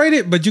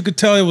frustrated, but you could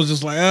tell it was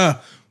just like,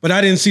 but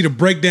I didn't see the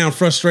breakdown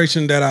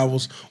frustration that I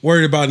was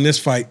worried about in this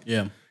fight.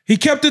 Yeah. He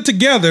kept it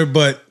together,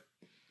 but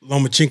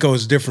Lomachenko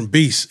is a different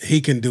beast. He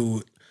can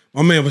do it.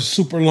 My man was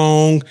super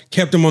long,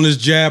 kept him on his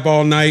jab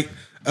all night.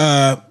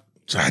 But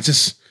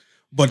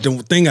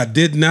the thing I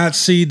did not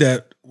see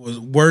that was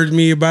worried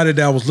me about it,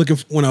 that I was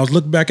when I was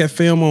looking back at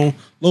film on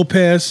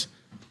Lopez,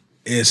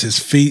 is his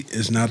feet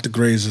is not the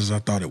greatest as I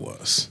thought it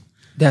was.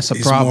 That's a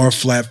He's problem. more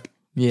flat.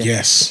 Yeah,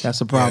 yes.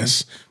 That's a problem.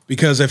 Yes.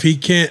 Because if he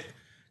can't,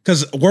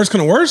 because worse,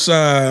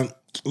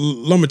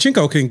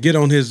 Lomachenko can get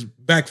on his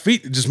back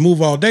feet and just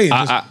move all day.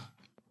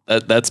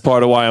 That's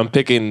part of why I'm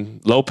picking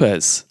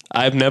Lopez.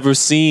 I've never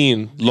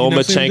seen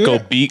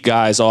Lomachenko beat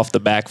guys off the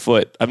back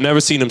foot. I've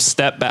never seen him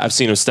step back. I've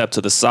seen him step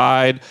to the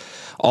side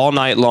all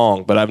night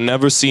long, but I've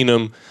never seen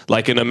him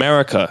like in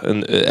America.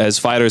 And as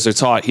fighters are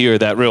taught here,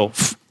 that real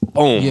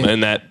boom, Yeah.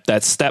 and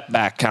that step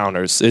back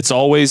counters. It's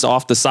always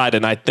off the side,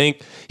 and I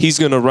think he's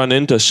going to run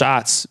into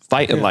shots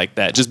fighting like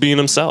that, just being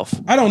himself.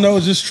 I don't know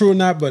is this true or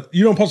not, but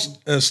you don't post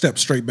a step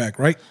straight back,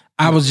 right?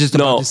 I was just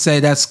about to say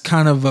that's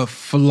kind of a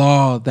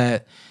flaw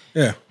that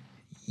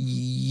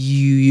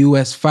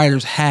U.S.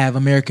 fighters have,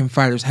 American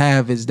fighters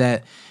have, is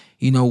that,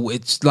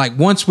 it's like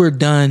once we're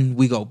done,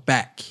 we go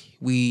back.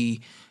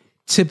 We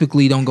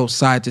typically don't go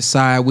side to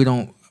side.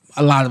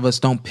 A lot of us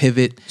don't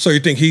pivot. So you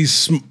think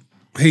that's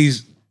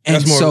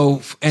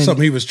more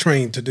something he was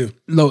trained to do?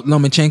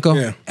 Lomachenko?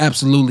 Yeah.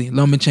 Absolutely.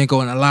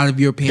 Lomachenko and a lot of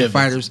European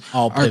fighters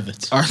all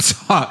pivots are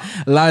taught.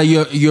 A lot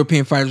of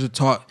European fighters are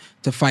taught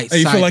to fight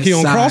you side feel like to he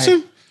don't side, cross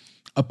him?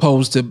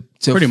 opposed to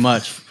pretty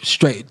much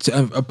straight,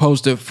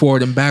 opposed to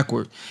forward and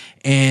backward.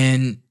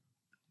 And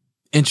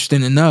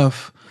interesting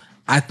enough,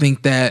 I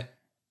think that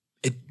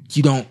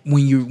you don't,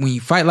 when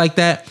you fight like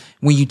that,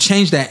 when you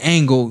change that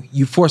angle,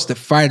 you force the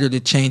fighter to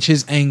change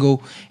his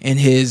angle and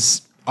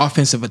his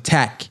offensive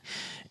attack.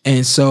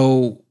 And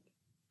so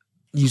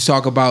you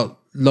talk about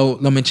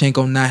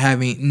Lomachenko not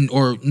having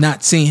or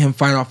not seeing him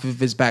fight off of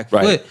his back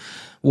foot.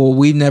 Well,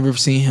 we've never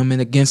seen him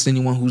against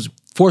anyone who's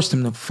forced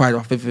him to fight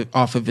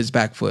off of his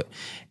back foot.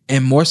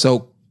 And more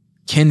so,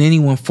 can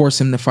anyone force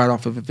him to fight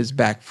off of his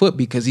back foot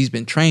because he's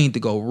been trained to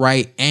go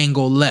right,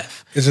 angle,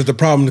 left? Is it the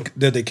problem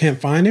that they can't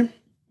find him?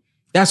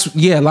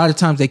 A lot of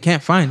times they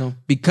can't find him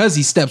because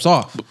he steps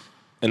off.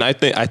 And I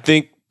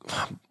think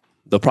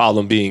the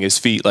problem being his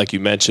feet, like you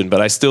mentioned, but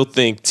I still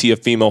think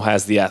Teofimo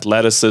has the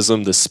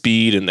athleticism, the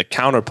speed, and the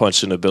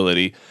counterpunching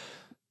ability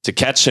to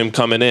catch him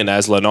coming in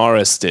as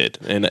Linares did.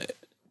 And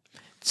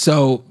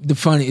so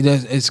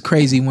it's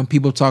crazy when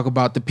people talk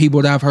about the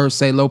people that I've heard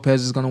say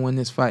Lopez is going to win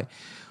this fight.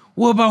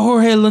 What about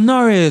Jorge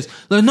Linares?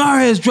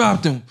 Linares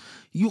dropped him.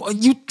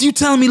 You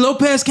telling me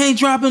Lopez can't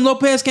drop him?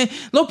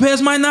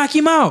 Lopez might knock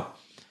him out.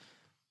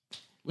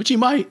 Which he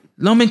might.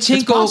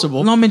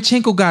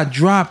 Lomachenko got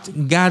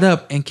dropped, got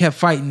up, and kept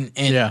fighting,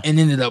 and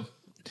ended up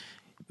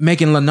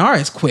making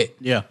Linares quit.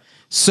 Yeah.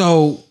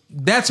 So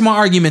that's my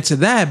argument to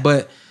that.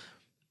 But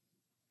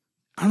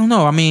I don't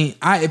know. I mean,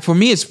 for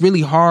me, it's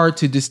really hard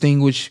to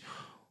distinguish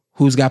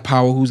who's got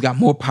power, who's got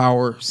more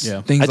power.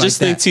 Yeah. Things I just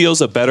think Teo's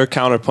a better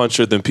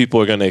counterpuncher than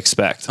people are going to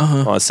expect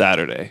on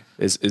Saturday.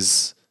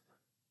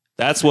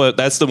 That's one of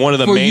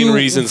the main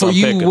reasons I'm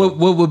picking him.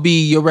 What would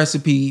be your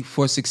recipe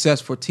for success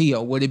for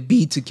Teo? Would it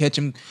be to catch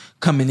him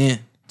coming in?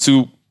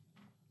 To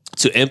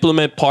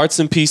implement parts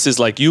and pieces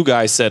like you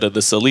guys said of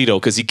the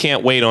Salido, because he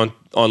can't wait on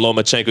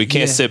Lomachenko. He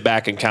can't sit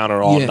back and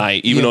counter all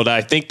night, even though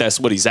I think that's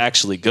what he's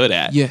actually good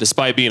at. Yeah.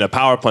 Despite being a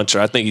power puncher,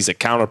 I think he's a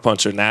counter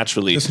puncher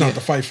naturally. It's not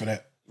the fight for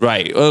that.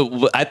 Right.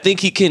 I think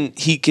he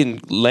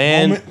can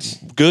land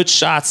good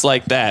shots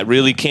like that,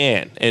 really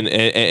can,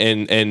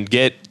 and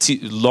get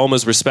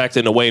Loma's respect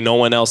in a way no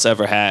one else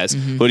ever has.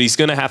 Mm-hmm. But he's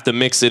going to have to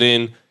mix it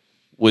in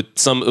with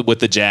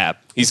the jab.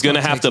 He's going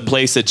to have to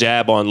place a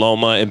jab on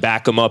Loma and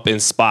back him up in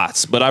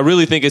spots. But I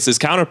really think it's his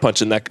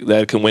counterpunching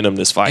that can win him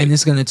this fight. And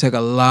it's going to take a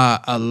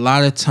lot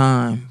of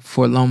time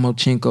for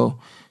Lomachenko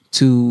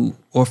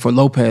or for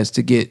Lopez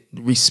to get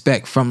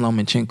respect from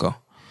Lomachenko.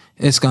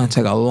 It's going to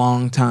take a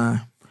long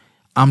time.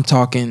 I'm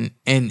talking,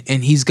 and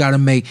he's got to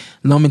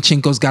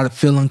Lomachenko's got to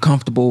feel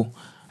uncomfortable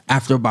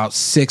after about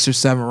 6 or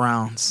 7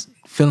 rounds,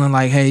 feeling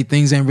like, hey,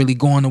 things ain't really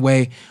going the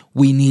way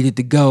we needed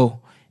to go.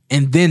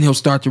 And then he'll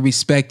start to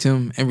respect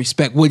him and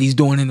respect what he's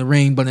doing in the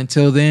ring. But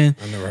until then,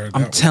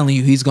 I'm telling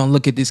you, he's going to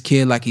look at this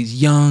kid like he's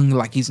young,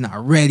 like he's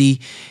not ready.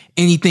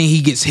 Anything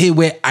he gets hit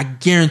with, I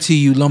guarantee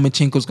you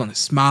Lomachenko's going to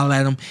smile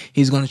at him.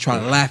 He's going to try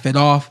to laugh it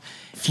off.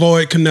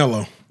 Floyd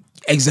Canelo.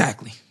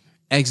 Exactly.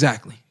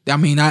 I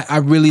mean, I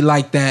really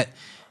like that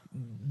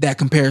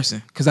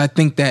comparison because I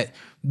think that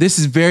this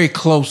is very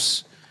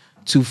close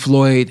to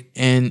Floyd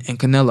and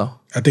Canelo.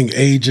 I think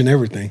age and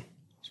everything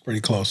is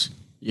pretty close.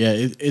 Yeah,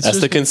 it's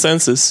that's the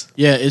consensus.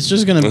 Yeah, it's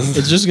just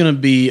gonna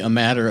be a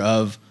matter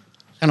of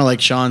kind of like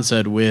Sean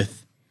said.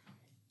 With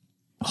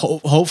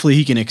hopefully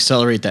he can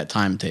accelerate that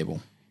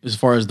timetable as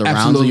far as the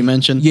rounds that you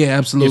mentioned. Yeah,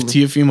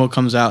 absolutely. If Teofimo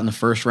comes out in the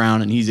first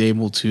round and he's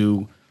able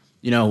to,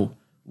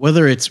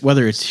 whether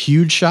it's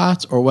huge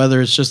shots or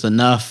whether it's just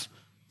enough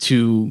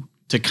to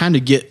kind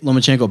of get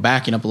Lomachenko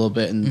backing up a little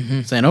bit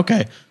and saying,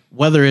 okay,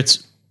 whether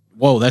it's,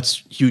 whoa, that's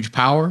huge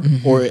power,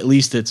 or at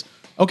least it's,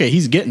 okay,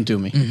 he's getting to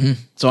me.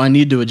 So I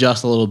need to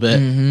adjust a little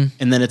bit.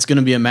 And then it's going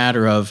to be a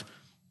matter of,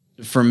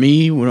 for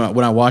me, when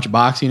I watch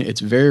boxing,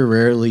 it's very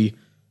rarely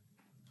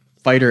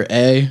fighter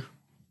A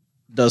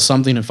does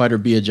something and fighter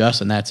B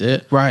adjusts and that's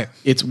it. Right.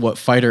 It's what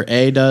fighter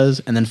A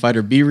does and then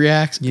fighter B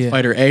reacts,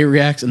 fighter A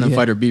reacts, and then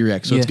fighter B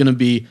reacts. So it's going to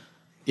be,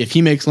 if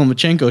he makes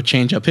Lomachenko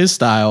change up his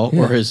style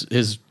or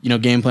his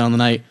game plan on the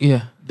night,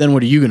 then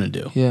what are you going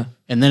to do? Yeah.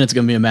 And then it's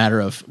going to be a matter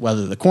of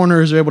whether the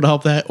corners are able to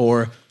help that,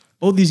 or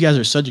both these guys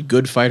are such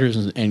good fighters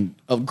and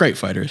great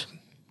fighters.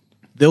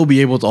 They'll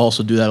be able to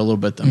also do that a little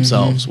bit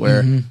themselves,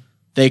 where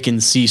they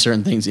can see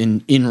certain things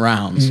in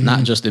rounds,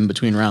 not just in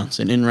between rounds.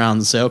 And in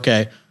rounds, say,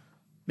 okay,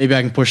 maybe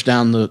I can push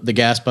down the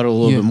gas pedal a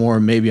little bit more.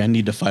 Maybe I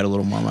need to fight a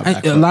little more on my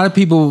back foot. A lot of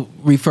people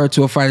refer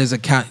to a fight as a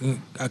cat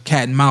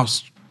and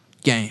mouse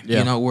game,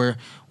 where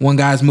one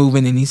guy's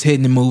moving and he's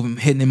hitting and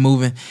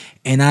moving.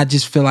 And I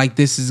just feel like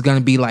this is going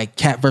to be like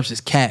cat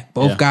versus cat.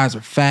 Both guys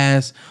are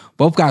fast.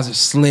 Both guys are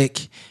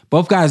slick.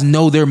 Both guys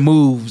know their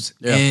moves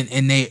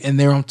and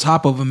they're on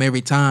top of them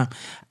every time.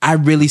 I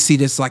really see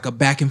this like a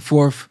back and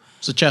forth.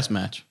 It's a chess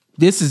match.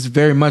 This is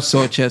very much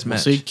so a chess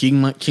match. See,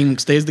 king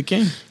stays the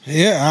king.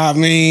 Yeah, I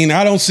mean,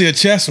 I don't see a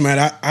chess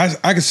match.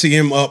 I can see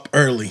him up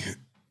early.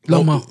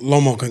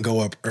 Loma can go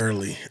up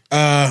early.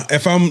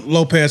 If I'm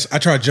Lopez, I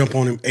try to jump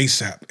on him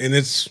ASAP. And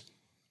it's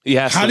he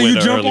has to win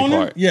the early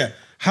part. Yeah.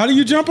 How do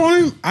you jump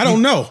on him? I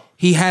don't know.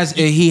 He has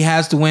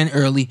to win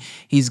early.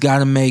 He's got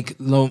to make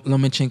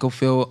Lomachenko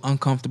feel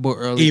uncomfortable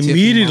early.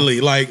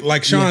 Immediately,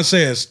 like Sean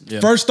says,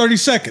 first 30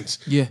 seconds.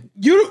 Yeah.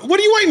 What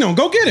are you waiting on?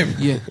 Go get him.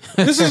 Yeah.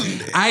 This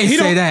is I ain't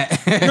say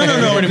that.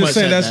 No. I'm just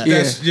saying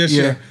that's just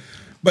your.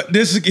 But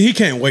he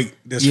can't wait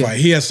this fight.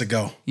 He has to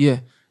go. Yeah.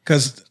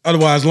 Because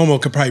otherwise, Loma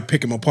could probably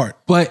pick him apart.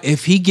 But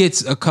if he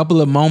gets a couple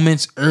of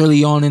moments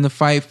early on in the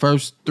fight,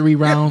 first 3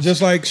 rounds,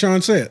 just like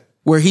Sean said,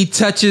 where he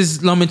touches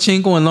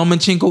Lomachenko and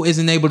Lomachenko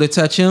isn't able to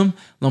touch him,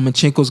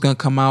 Lomachenko's going to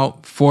come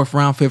out 4th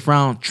round, 5th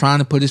round, trying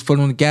to put his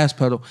foot on the gas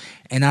pedal.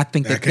 And I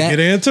think that could get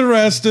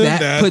interesting.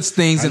 That puts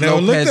things in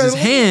Lopez's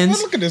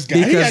hands. Look at this guy.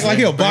 He acts like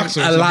he's a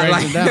boxer. A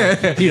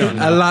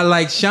lot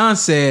like Sean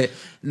said,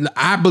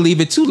 I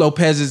believe it too.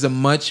 Lopez is a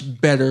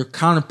much better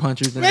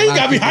counterpuncher than. Man, you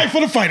got me hyped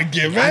for the fight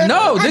again, man. I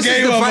know this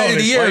is the fight of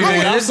the year,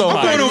 man. I'm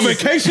going on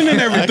vacation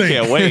and everything.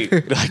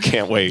 I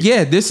can't wait.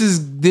 Yeah,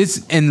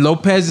 this, and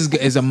Lopez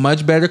is a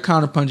much better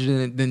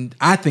counterpuncher than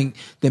I think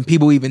than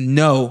people even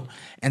know,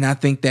 and I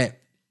think that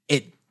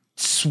it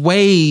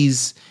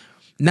sways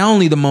not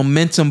only the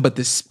momentum but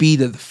the speed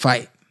of the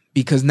fight,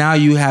 because now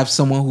you have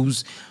someone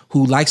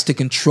who likes to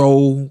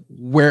control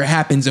where it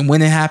happens and when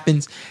it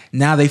happens.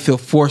 Now they feel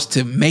forced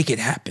to make it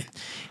happen.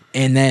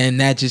 And then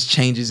that just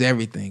changes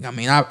everything. I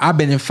mean, I've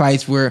been in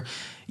fights where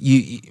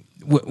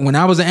when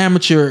I was an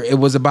amateur, it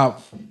was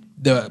about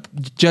the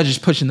judges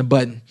pushing the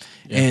button.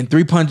 And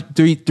three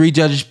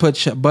judges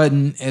push a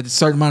button at a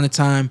certain amount of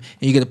time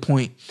and you get a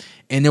point.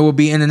 And there will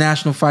be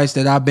international fights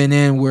that I've been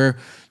in where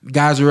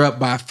guys are up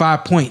by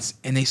 5 points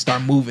and they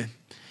start moving.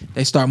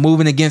 They start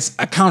moving against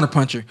a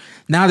counterpuncher.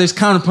 Now this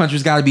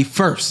counterpuncher's got to be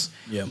first.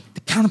 Yeah.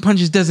 The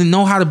counterpuncher doesn't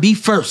know how to be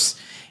first.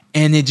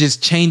 And it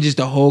just changes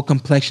the whole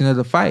complexion of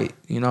the fight,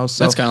 So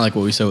that's kind of like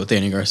what we said with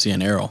Danny Garcia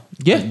and Errol.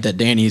 Yeah. That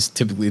Danny's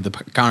typically the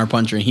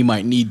counterpuncher and he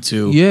might need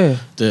to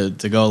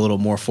go a little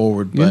more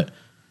forward. But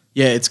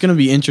it's going to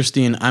be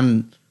interesting.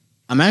 I'm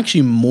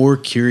actually more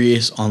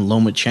curious on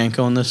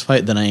Lomachenko in this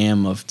fight than I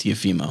am of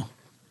Teofimo.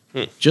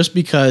 Just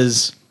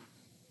because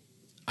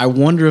I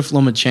wonder if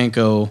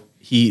Lomachenko,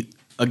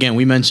 again,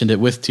 we mentioned it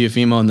with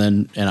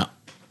Teofimo and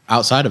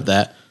outside of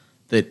that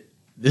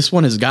this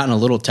one has gotten a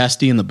little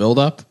testy in the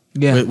buildup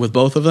with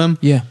both of them.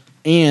 Yeah.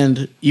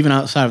 And even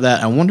outside of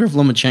that, I wonder if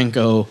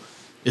Lomachenko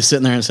is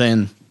sitting there and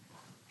saying,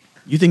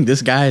 you think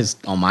this guy is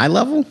on my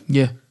level?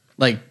 Yeah.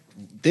 Like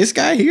this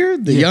guy here,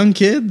 the young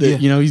kid that,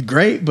 he's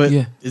great, but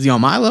is he on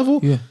my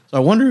level? Yeah. So I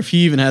wonder if he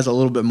even has a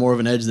little bit more of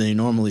an edge than he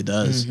normally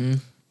does. Mm-hmm.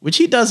 Which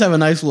he does have a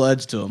nice little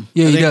edge to him.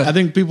 Yeah, I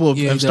think people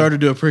have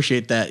started to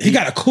appreciate that. He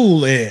got a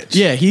cool edge.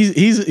 Yeah,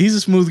 he's a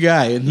smooth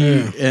guy,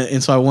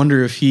 and so I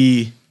wonder if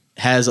he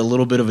has a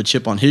little bit of a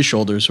chip on his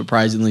shoulder,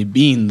 surprisingly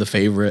being the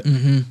favorite.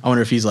 Mm-hmm. I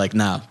wonder if he's like,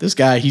 nah, this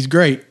guy, he's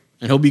great,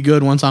 and he'll be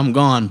good once I'm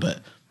gone, but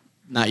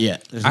not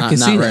yet. I can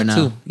see that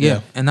too.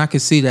 Yeah, and I can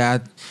see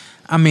that.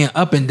 I mean,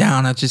 up and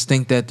down, I just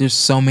think that there's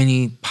so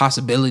many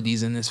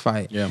possibilities in this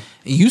fight. Yeah.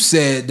 You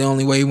said the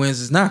only way he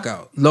wins is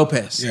knockout.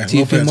 Lopez. Yeah,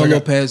 Teofimo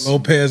Lopez.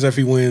 Lopez, if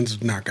he wins,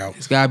 knockout.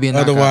 It's got to be a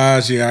knockout.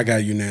 Otherwise, I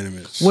got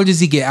unanimous. What does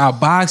he get?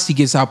 Outboxed? He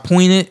gets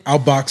outpointed?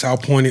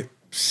 Outpointed.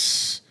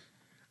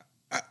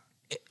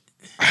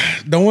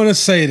 I don't want to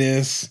say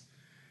this.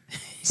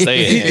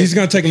 Say it. He's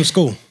going to take him to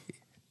school.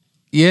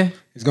 Yeah?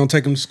 He's going to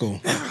take him to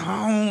school.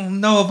 I don't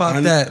know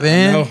about that,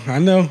 man. I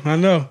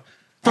know.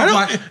 From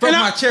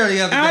my chair the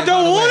other day. I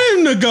don't want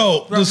him to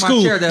go to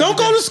school. Don't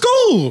go to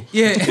school.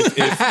 Yeah.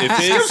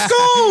 Skip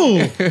school.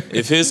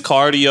 If his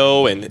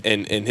cardio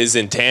and his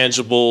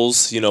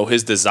intangibles,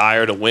 his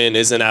desire to win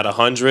isn't at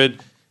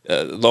 100,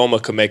 Loma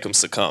could make him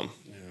succumb.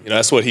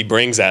 That's what he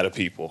brings out of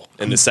people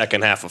in the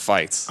second half of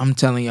fights. I'm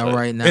telling y'all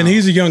right now. And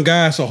he's a young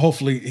guy, so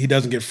hopefully he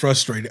doesn't get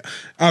frustrated.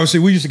 Obviously,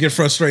 we used to get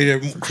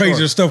frustrated at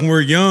crazier stuff when we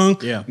were young.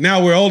 Yeah.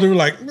 Now we're older, we're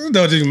like, it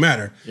doesn't even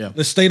matter. Yeah.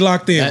 Let's stay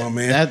locked in, my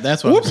man.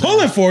 That's what we're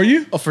pulling for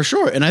you. Oh, for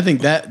sure. And I think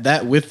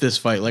that with this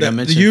fight, like I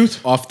mentioned, the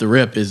youth off the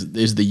rip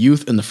is the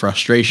youth and the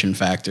frustration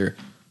factor,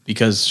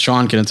 because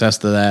Sean can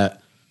attest to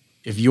that.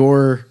 If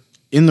you're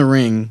in the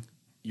ring,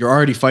 you're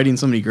already fighting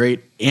somebody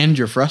great and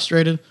you're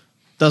frustrated,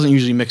 doesn't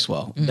usually mix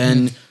well.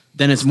 Mm-hmm.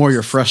 Then it's more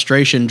your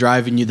frustration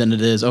driving you than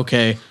it is,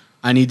 okay,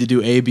 I need to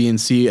do A, B, and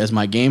C as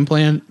my game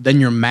plan. Then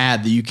you're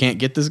mad that you can't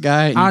get this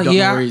guy and you don't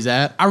know where he's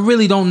at. I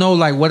really don't know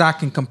like what I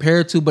can compare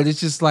it to, but it's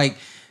just like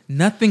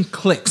nothing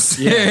clicks.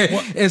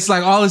 It's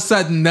like all of a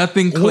sudden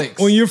nothing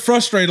clicks. When you're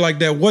frustrated like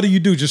that, what do you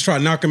do? Just try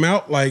to knock him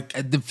out? Like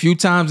the few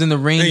times in the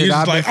ring that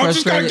I've been frustrated,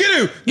 just gotta get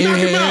him, knock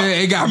him out.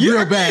 It got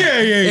real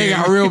bad. It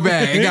got real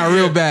bad. It got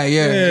real bad.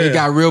 It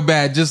got real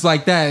bad, just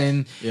like that.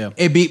 And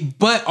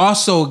but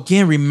also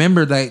again,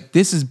 remember that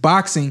this is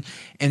boxing.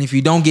 And if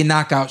you don't get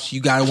knockouts, you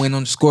got to win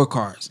on the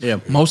scorecards. Yeah.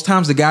 Most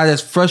times the guy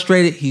that's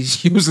frustrated,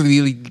 he's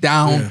usually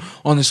down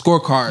on the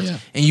scorecards. Yeah.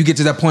 And you get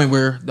to that point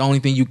where the only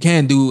thing you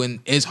can do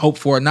is hope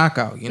for a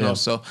knockout, you know?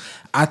 So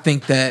I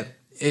think that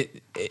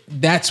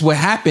that's what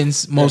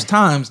happens most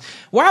times.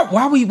 Why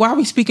are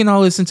we speaking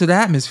all this into the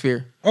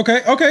atmosphere?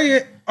 Okay.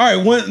 Yeah. All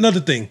right.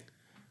 Another thing.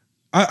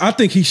 I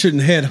think he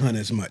shouldn't headhunt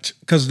as much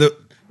because the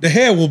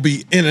head will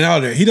be in and out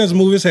of there. He doesn't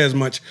move his head as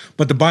much,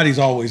 but the body's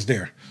always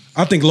there.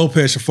 I think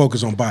Lopez should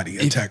focus on body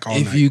attack all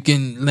night. If you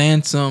can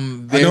land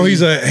some... I know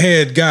he's a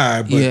head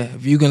guy, but... Yeah,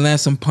 if you can land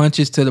some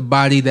punches to the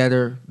body that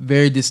are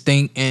very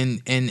distinct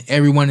and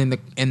everyone in the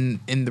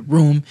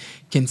room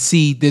can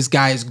see this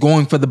guy is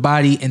going for the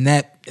body and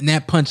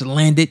that punch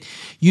landed,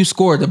 you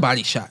scored the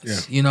body shots.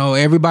 Yeah. You know,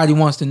 everybody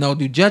wants to know,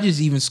 do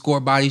judges even score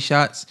body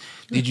shots?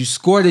 Did you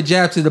score the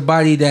jab to the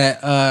body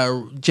that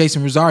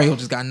Jason Rosario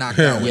just got knocked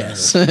out with?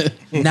 Yes.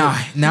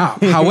 Now,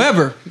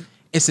 however...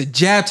 It's a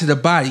jab to the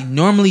body.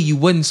 Normally, you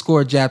wouldn't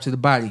score a jab to the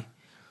body.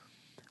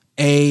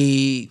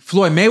 A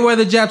Floyd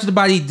Mayweather jab to the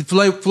body.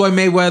 Floyd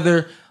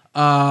Mayweather,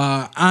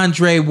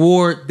 Andre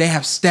Ward, they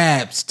have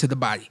stabs to the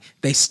body.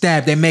 They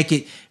stab. They make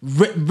it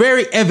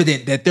very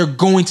evident that they're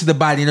going to the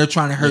body and they're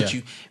trying to hurt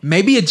you.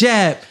 Maybe a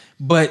jab,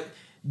 but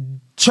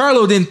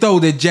Charlo didn't throw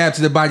the jab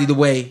to the body the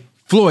way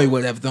Floyd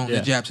would have thrown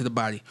the jab to the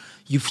body.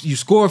 You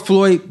score a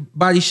Floyd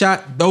body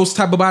shot, those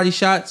type of body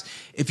shots.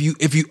 If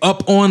you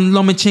up on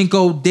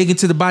Lomachenko, dig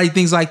into the body,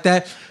 things like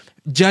that,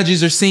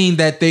 judges are seeing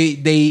that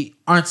they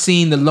aren't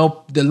seeing the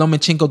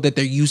Lomachenko that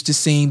they're used to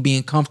seeing,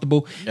 being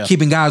comfortable,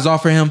 keeping guys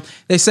off of him.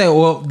 They say,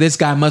 well, this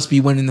guy must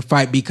be winning the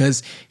fight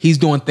because he's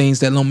doing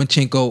things that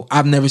Lomachenko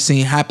I've never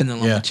seen happen to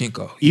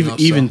Lomachenko.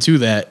 Even to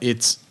that,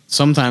 it's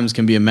sometimes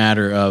can be a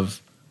matter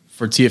of,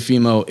 for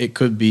Teofimo, it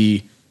could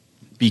be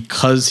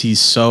because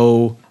he's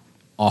so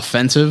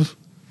offensive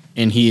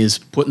and he is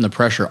putting the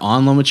pressure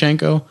on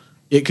Lomachenko.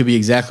 It could be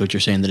exactly what you're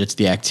saying, that it's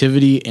the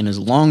activity, and as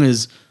long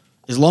as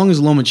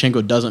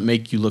Lomachenko doesn't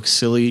make you look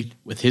silly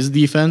with his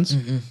defense,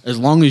 as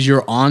long as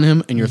you're on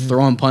him and you're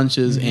throwing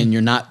punches and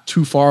you're not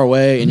too far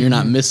away and you're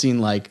not missing,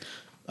 like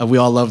we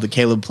all love the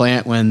Caleb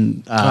Plant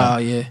when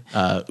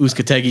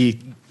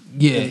Uzcategui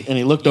and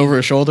he looked over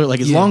his shoulder.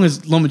 Like, as long as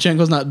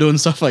Lomachenko's not doing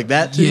stuff like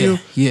that to you,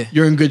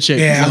 you're in good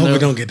shape. Yeah, I hope it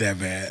don't get that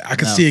bad. I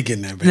can see it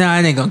getting that bad. Nah,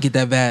 it ain't gonna get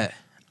that bad.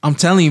 I'm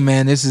telling you,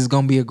 man, this is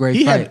gonna be a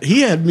great fight.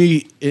 He had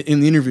me in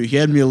the interview. He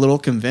had me a little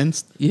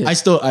convinced. Yeah. I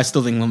still think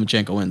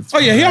Lomachenko wins. Oh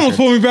yeah, he almost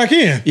pulled me back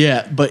in.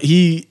 Yeah, but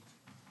the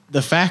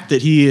fact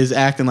that he is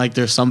acting like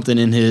there's something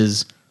in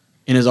his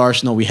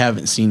arsenal we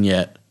haven't seen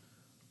yet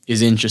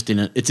is interesting.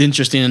 It's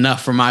interesting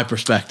enough from my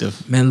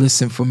perspective. Man,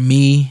 listen, for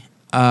me,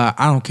 I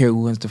don't care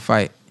who wins the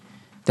fight.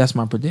 That's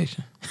my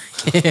prediction.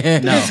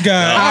 This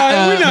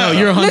guy.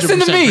 You're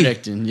 100%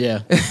 predicting.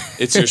 Yeah,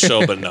 it's your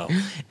show, but no.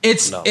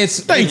 It's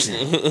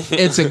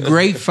a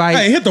great fight.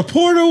 Hey, hit the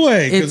port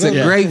away. It's a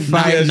great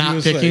fight.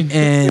 Not picking.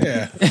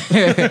 And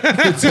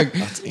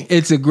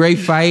it's a great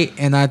fight,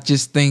 and I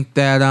just think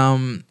that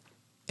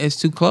it's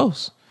too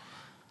close.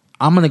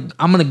 I'm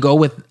gonna go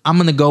with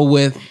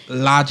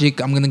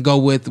logic. I'm gonna go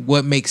with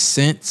what makes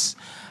sense.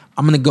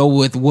 I'm gonna go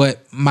with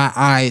what my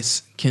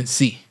eyes can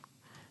see.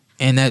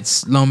 And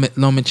that's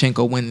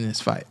Lomachenko winning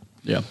this fight.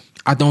 Yeah,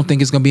 I don't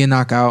think it's gonna be a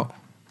knockout.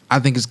 I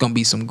think it's gonna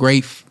be some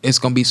great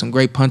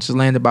punches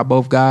landed by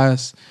both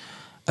guys.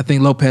 I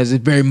think Lopez is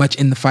very much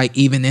in the fight,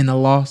 even in the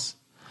loss.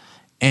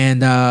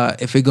 And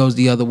if it goes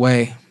the other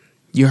way,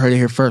 you heard it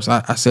here first.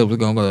 I said it was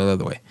gonna go the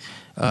other way.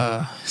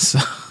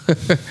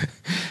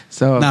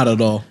 So not at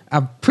all.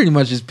 I pretty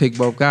much just picked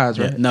both guys,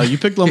 right? Yeah. No, you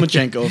picked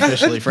Lomachenko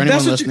officially for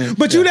anyone listening.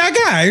 But you that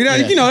guy. You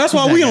know, that's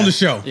why we on the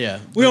show. Yeah.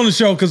 We on the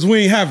show because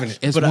we ain't having it.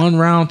 It's 1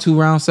 round, 2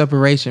 round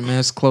separation, man.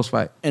 It's a close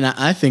fight. And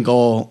I think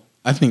all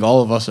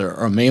of us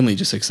are mainly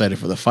just excited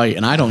for the fight.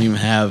 And I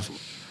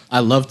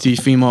love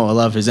Teofimo. I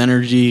love his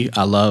energy.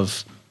 I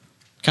love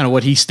kind of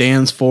what he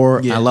stands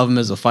for. Yeah. I love him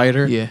as a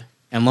fighter. Yeah.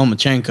 And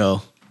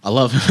Lomachenko, I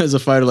love him as a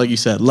fighter, like you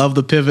said. Love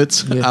the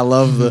pivots. Yeah. I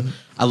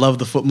love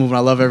the foot movement. I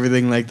love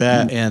everything like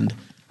that. And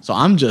so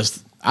I don't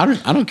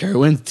care who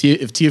wins.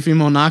 If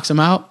Teofimo knocks him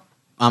out,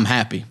 I'm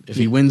happy. If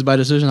he wins by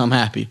decision, I'm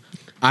happy.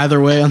 Either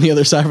way, on the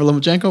other side for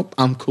Lomachenko,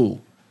 I'm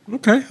cool.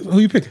 Okay. Who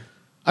you picking?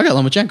 I got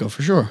Lomachenko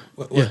for sure.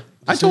 What? Yeah.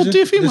 I told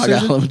Teofimo I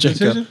got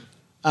Lomachenko.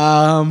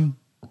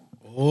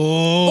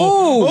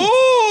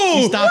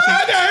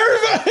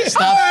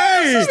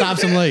 He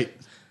stops him late.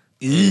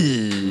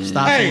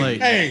 Stops him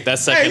late. That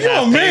second you're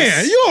half a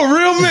man. You're a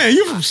real man.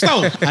 You from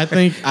Stone. I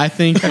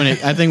think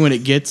when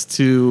it gets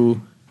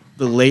to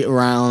the late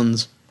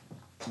rounds,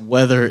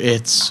 whether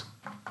it's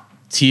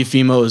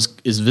Teofimo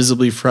is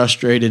visibly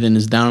frustrated and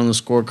is down on the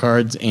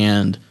scorecards,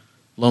 and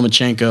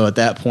Lomachenko at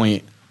that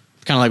point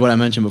kind of like what I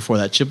mentioned before,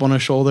 that chip on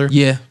his shoulder.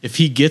 Yeah. If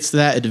he gets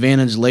that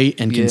advantage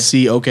late and can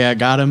see, okay, I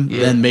got him,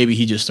 then maybe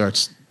he just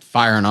starts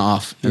firing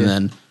off. And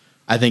then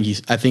I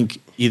think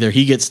either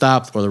he gets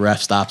stopped or the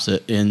ref stops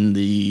it in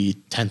the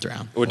 10th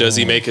round. Or does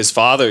he make his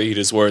father eat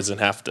his words and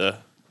have to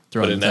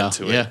put an end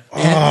to it?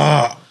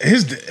 Yeah.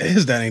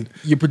 His that ain't.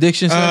 Your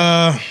prediction,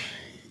 sir?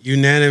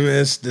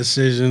 Unanimous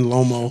decision,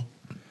 Loma.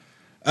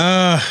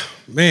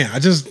 Man, I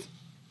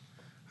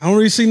don't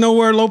really see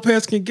nowhere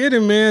Lopez can get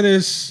him, man.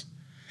 It's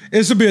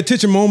to be a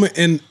tension moment,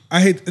 and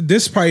I hate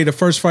this is probably the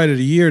first fight of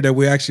the year that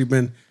we actually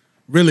been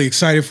really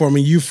excited for. I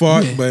mean, you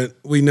fought, but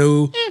we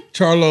knew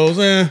Charlo's.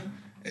 You're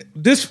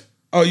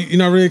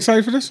not really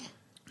excited for this?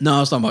 No, I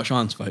was talking about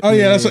Sean's fight. Oh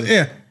yeah,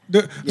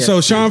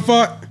 So Sean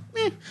fought,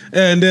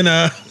 and then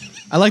I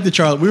like the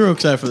Charlo. We were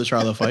excited for the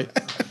Charlo fight.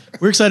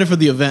 We're excited for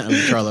the event of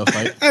the Charlo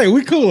fight. Hey,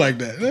 we cool like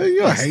that.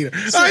 You're a hater.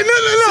 All right,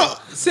 no.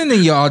 Send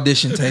in your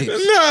audition tapes.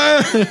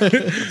 No.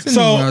 Send in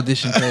your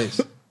audition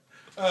tapes.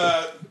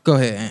 Go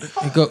ahead, Ant.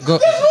 Go.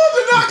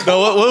 No,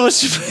 what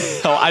was you?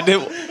 Oh, I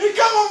did.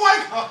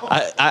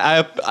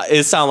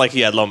 It sounded like he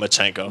had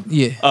Lomachenko.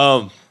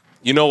 Yeah.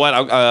 You know what?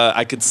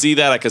 I could see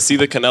that. I could see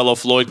the Canelo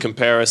Floyd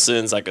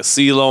comparisons. I could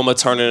see Loma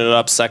turning it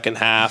up second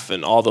half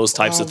and all those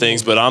types of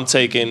things. But I'm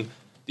taking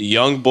the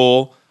young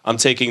bull. I'm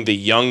taking the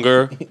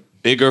younger,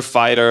 bigger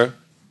fighter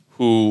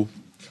who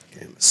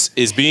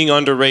is being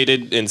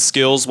underrated in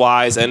skills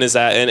wise and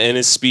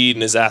his speed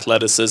and his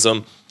athleticism.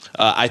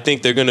 I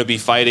think they're going to be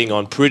fighting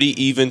on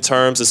pretty even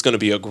terms. It's going to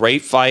be a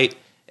great fight.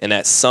 And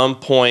at some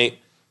point,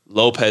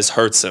 Lopez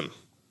hurts him.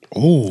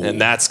 Ooh. And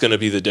that's going to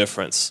be the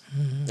difference.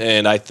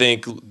 And I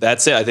think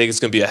that's it. I think it's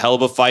going to be a hell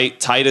of a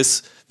fight.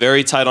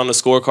 Very tight on the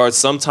scorecard.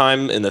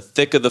 Sometime in the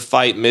thick of the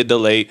fight, mid to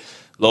late,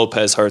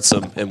 Lopez hurts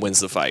him and wins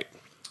the fight.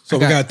 So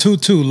we got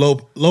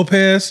 2-2.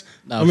 Lopez,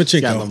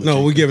 Lomachenko.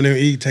 No, we're giving him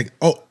we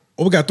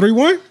got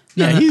 3-1?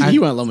 Yeah, he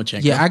went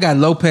Lomachenko. Yeah, I got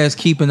Lopez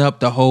keeping up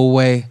the whole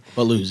way.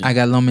 But losing. I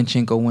got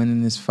Lomachenko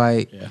winning this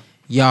fight. Yeah.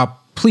 Y'all,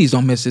 please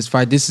don't miss this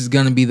fight. This is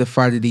going to be the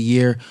fight of the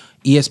year.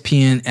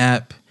 ESPN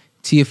app.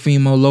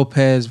 Teofimo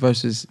Lopez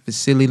versus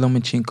Vasily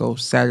Lomachenko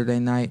Saturday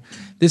night.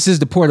 This is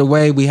the Port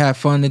Away. We had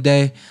fun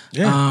today.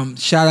 Yeah.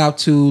 Shout out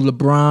to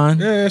LeBron.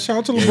 Yeah, shout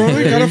out to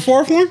LeBron. He got a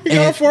fourth one.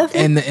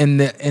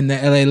 And the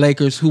LA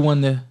Lakers. Who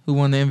won the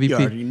MVP? You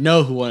already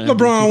know who won.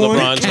 LeBron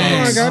won.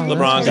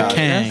 LeBron got it.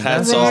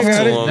 Hats off to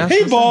him.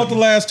 He balled the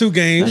last 2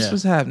 games. That's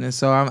what's happening.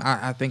 So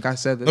I think I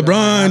said that.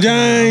 LeBron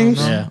James.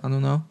 I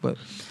don't know. But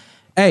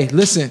hey,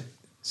 listen,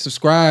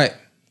 subscribe.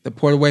 The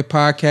Port Away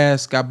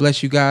Podcast. God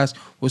bless you guys.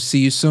 We'll see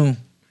you soon.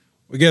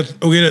 We get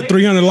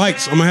 300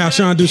 likes. I'm gonna have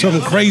Sean do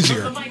something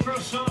crazier.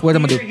 What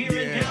I'm gonna do?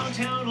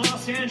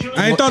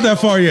 I ain't thought that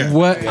far yet.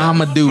 What I'm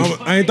gonna do?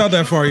 I ain't thought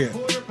that far yet.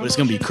 But it's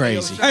gonna be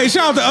crazy. Hey,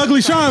 shout out to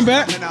Ugly Sean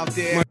back.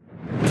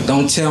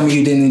 Don't tell me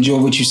you didn't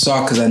enjoy what you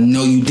saw, because I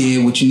know you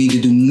did. What you need to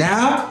do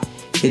now,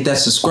 hit that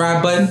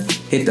subscribe button,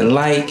 hit the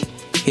like,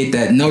 hit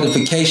that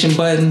notification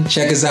button.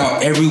 Check us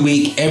out every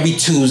week, every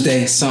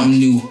Tuesday, something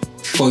new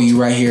for you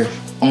right here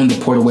on the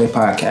Port Away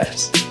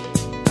Podcast.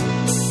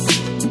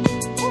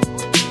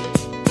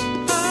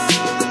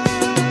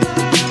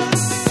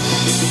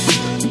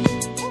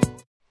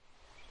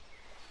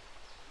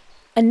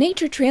 A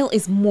nature trail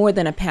is more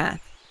than a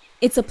path.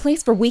 It's a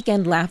place for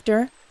weekend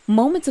laughter,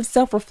 moments of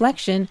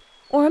self-reflection,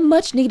 or a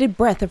much-needed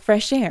breath of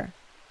fresh air.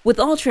 With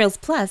All Trails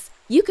Plus,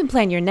 you can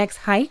plan your next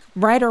hike,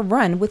 ride, or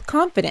run with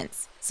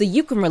confidence, so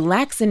you can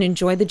relax and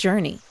enjoy the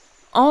journey.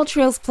 All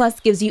Trails Plus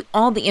gives you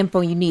all the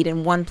info you need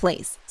in one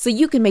place, so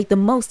you can make the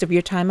most of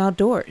your time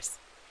outdoors.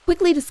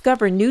 Quickly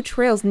discover new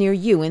trails near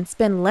you and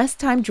spend less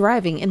time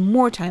driving and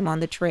more time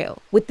on the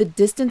trail with the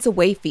Distance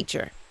Away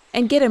feature.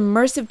 And get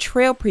immersive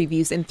trail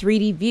previews and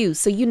 3D views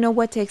so you know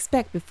what to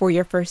expect before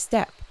your first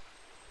step.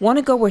 Want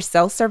to go where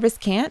cell service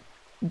can't?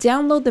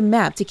 Download the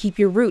map to keep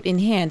your route in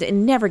hand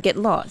and never get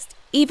lost,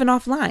 even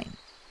offline.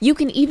 You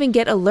can even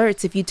get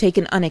alerts if you take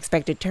an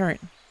unexpected turn.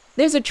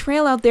 There's a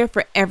trail out there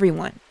for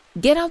everyone.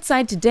 Get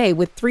outside today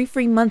with 3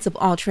 free months of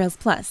All Trails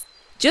Plus.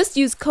 Just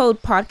use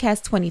code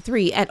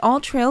podcast23 at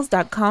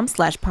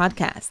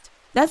alltrails.com/podcast.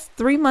 That's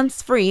 3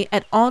 months free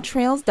at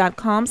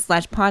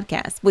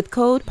alltrails.com/podcast with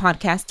code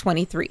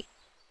podcast23.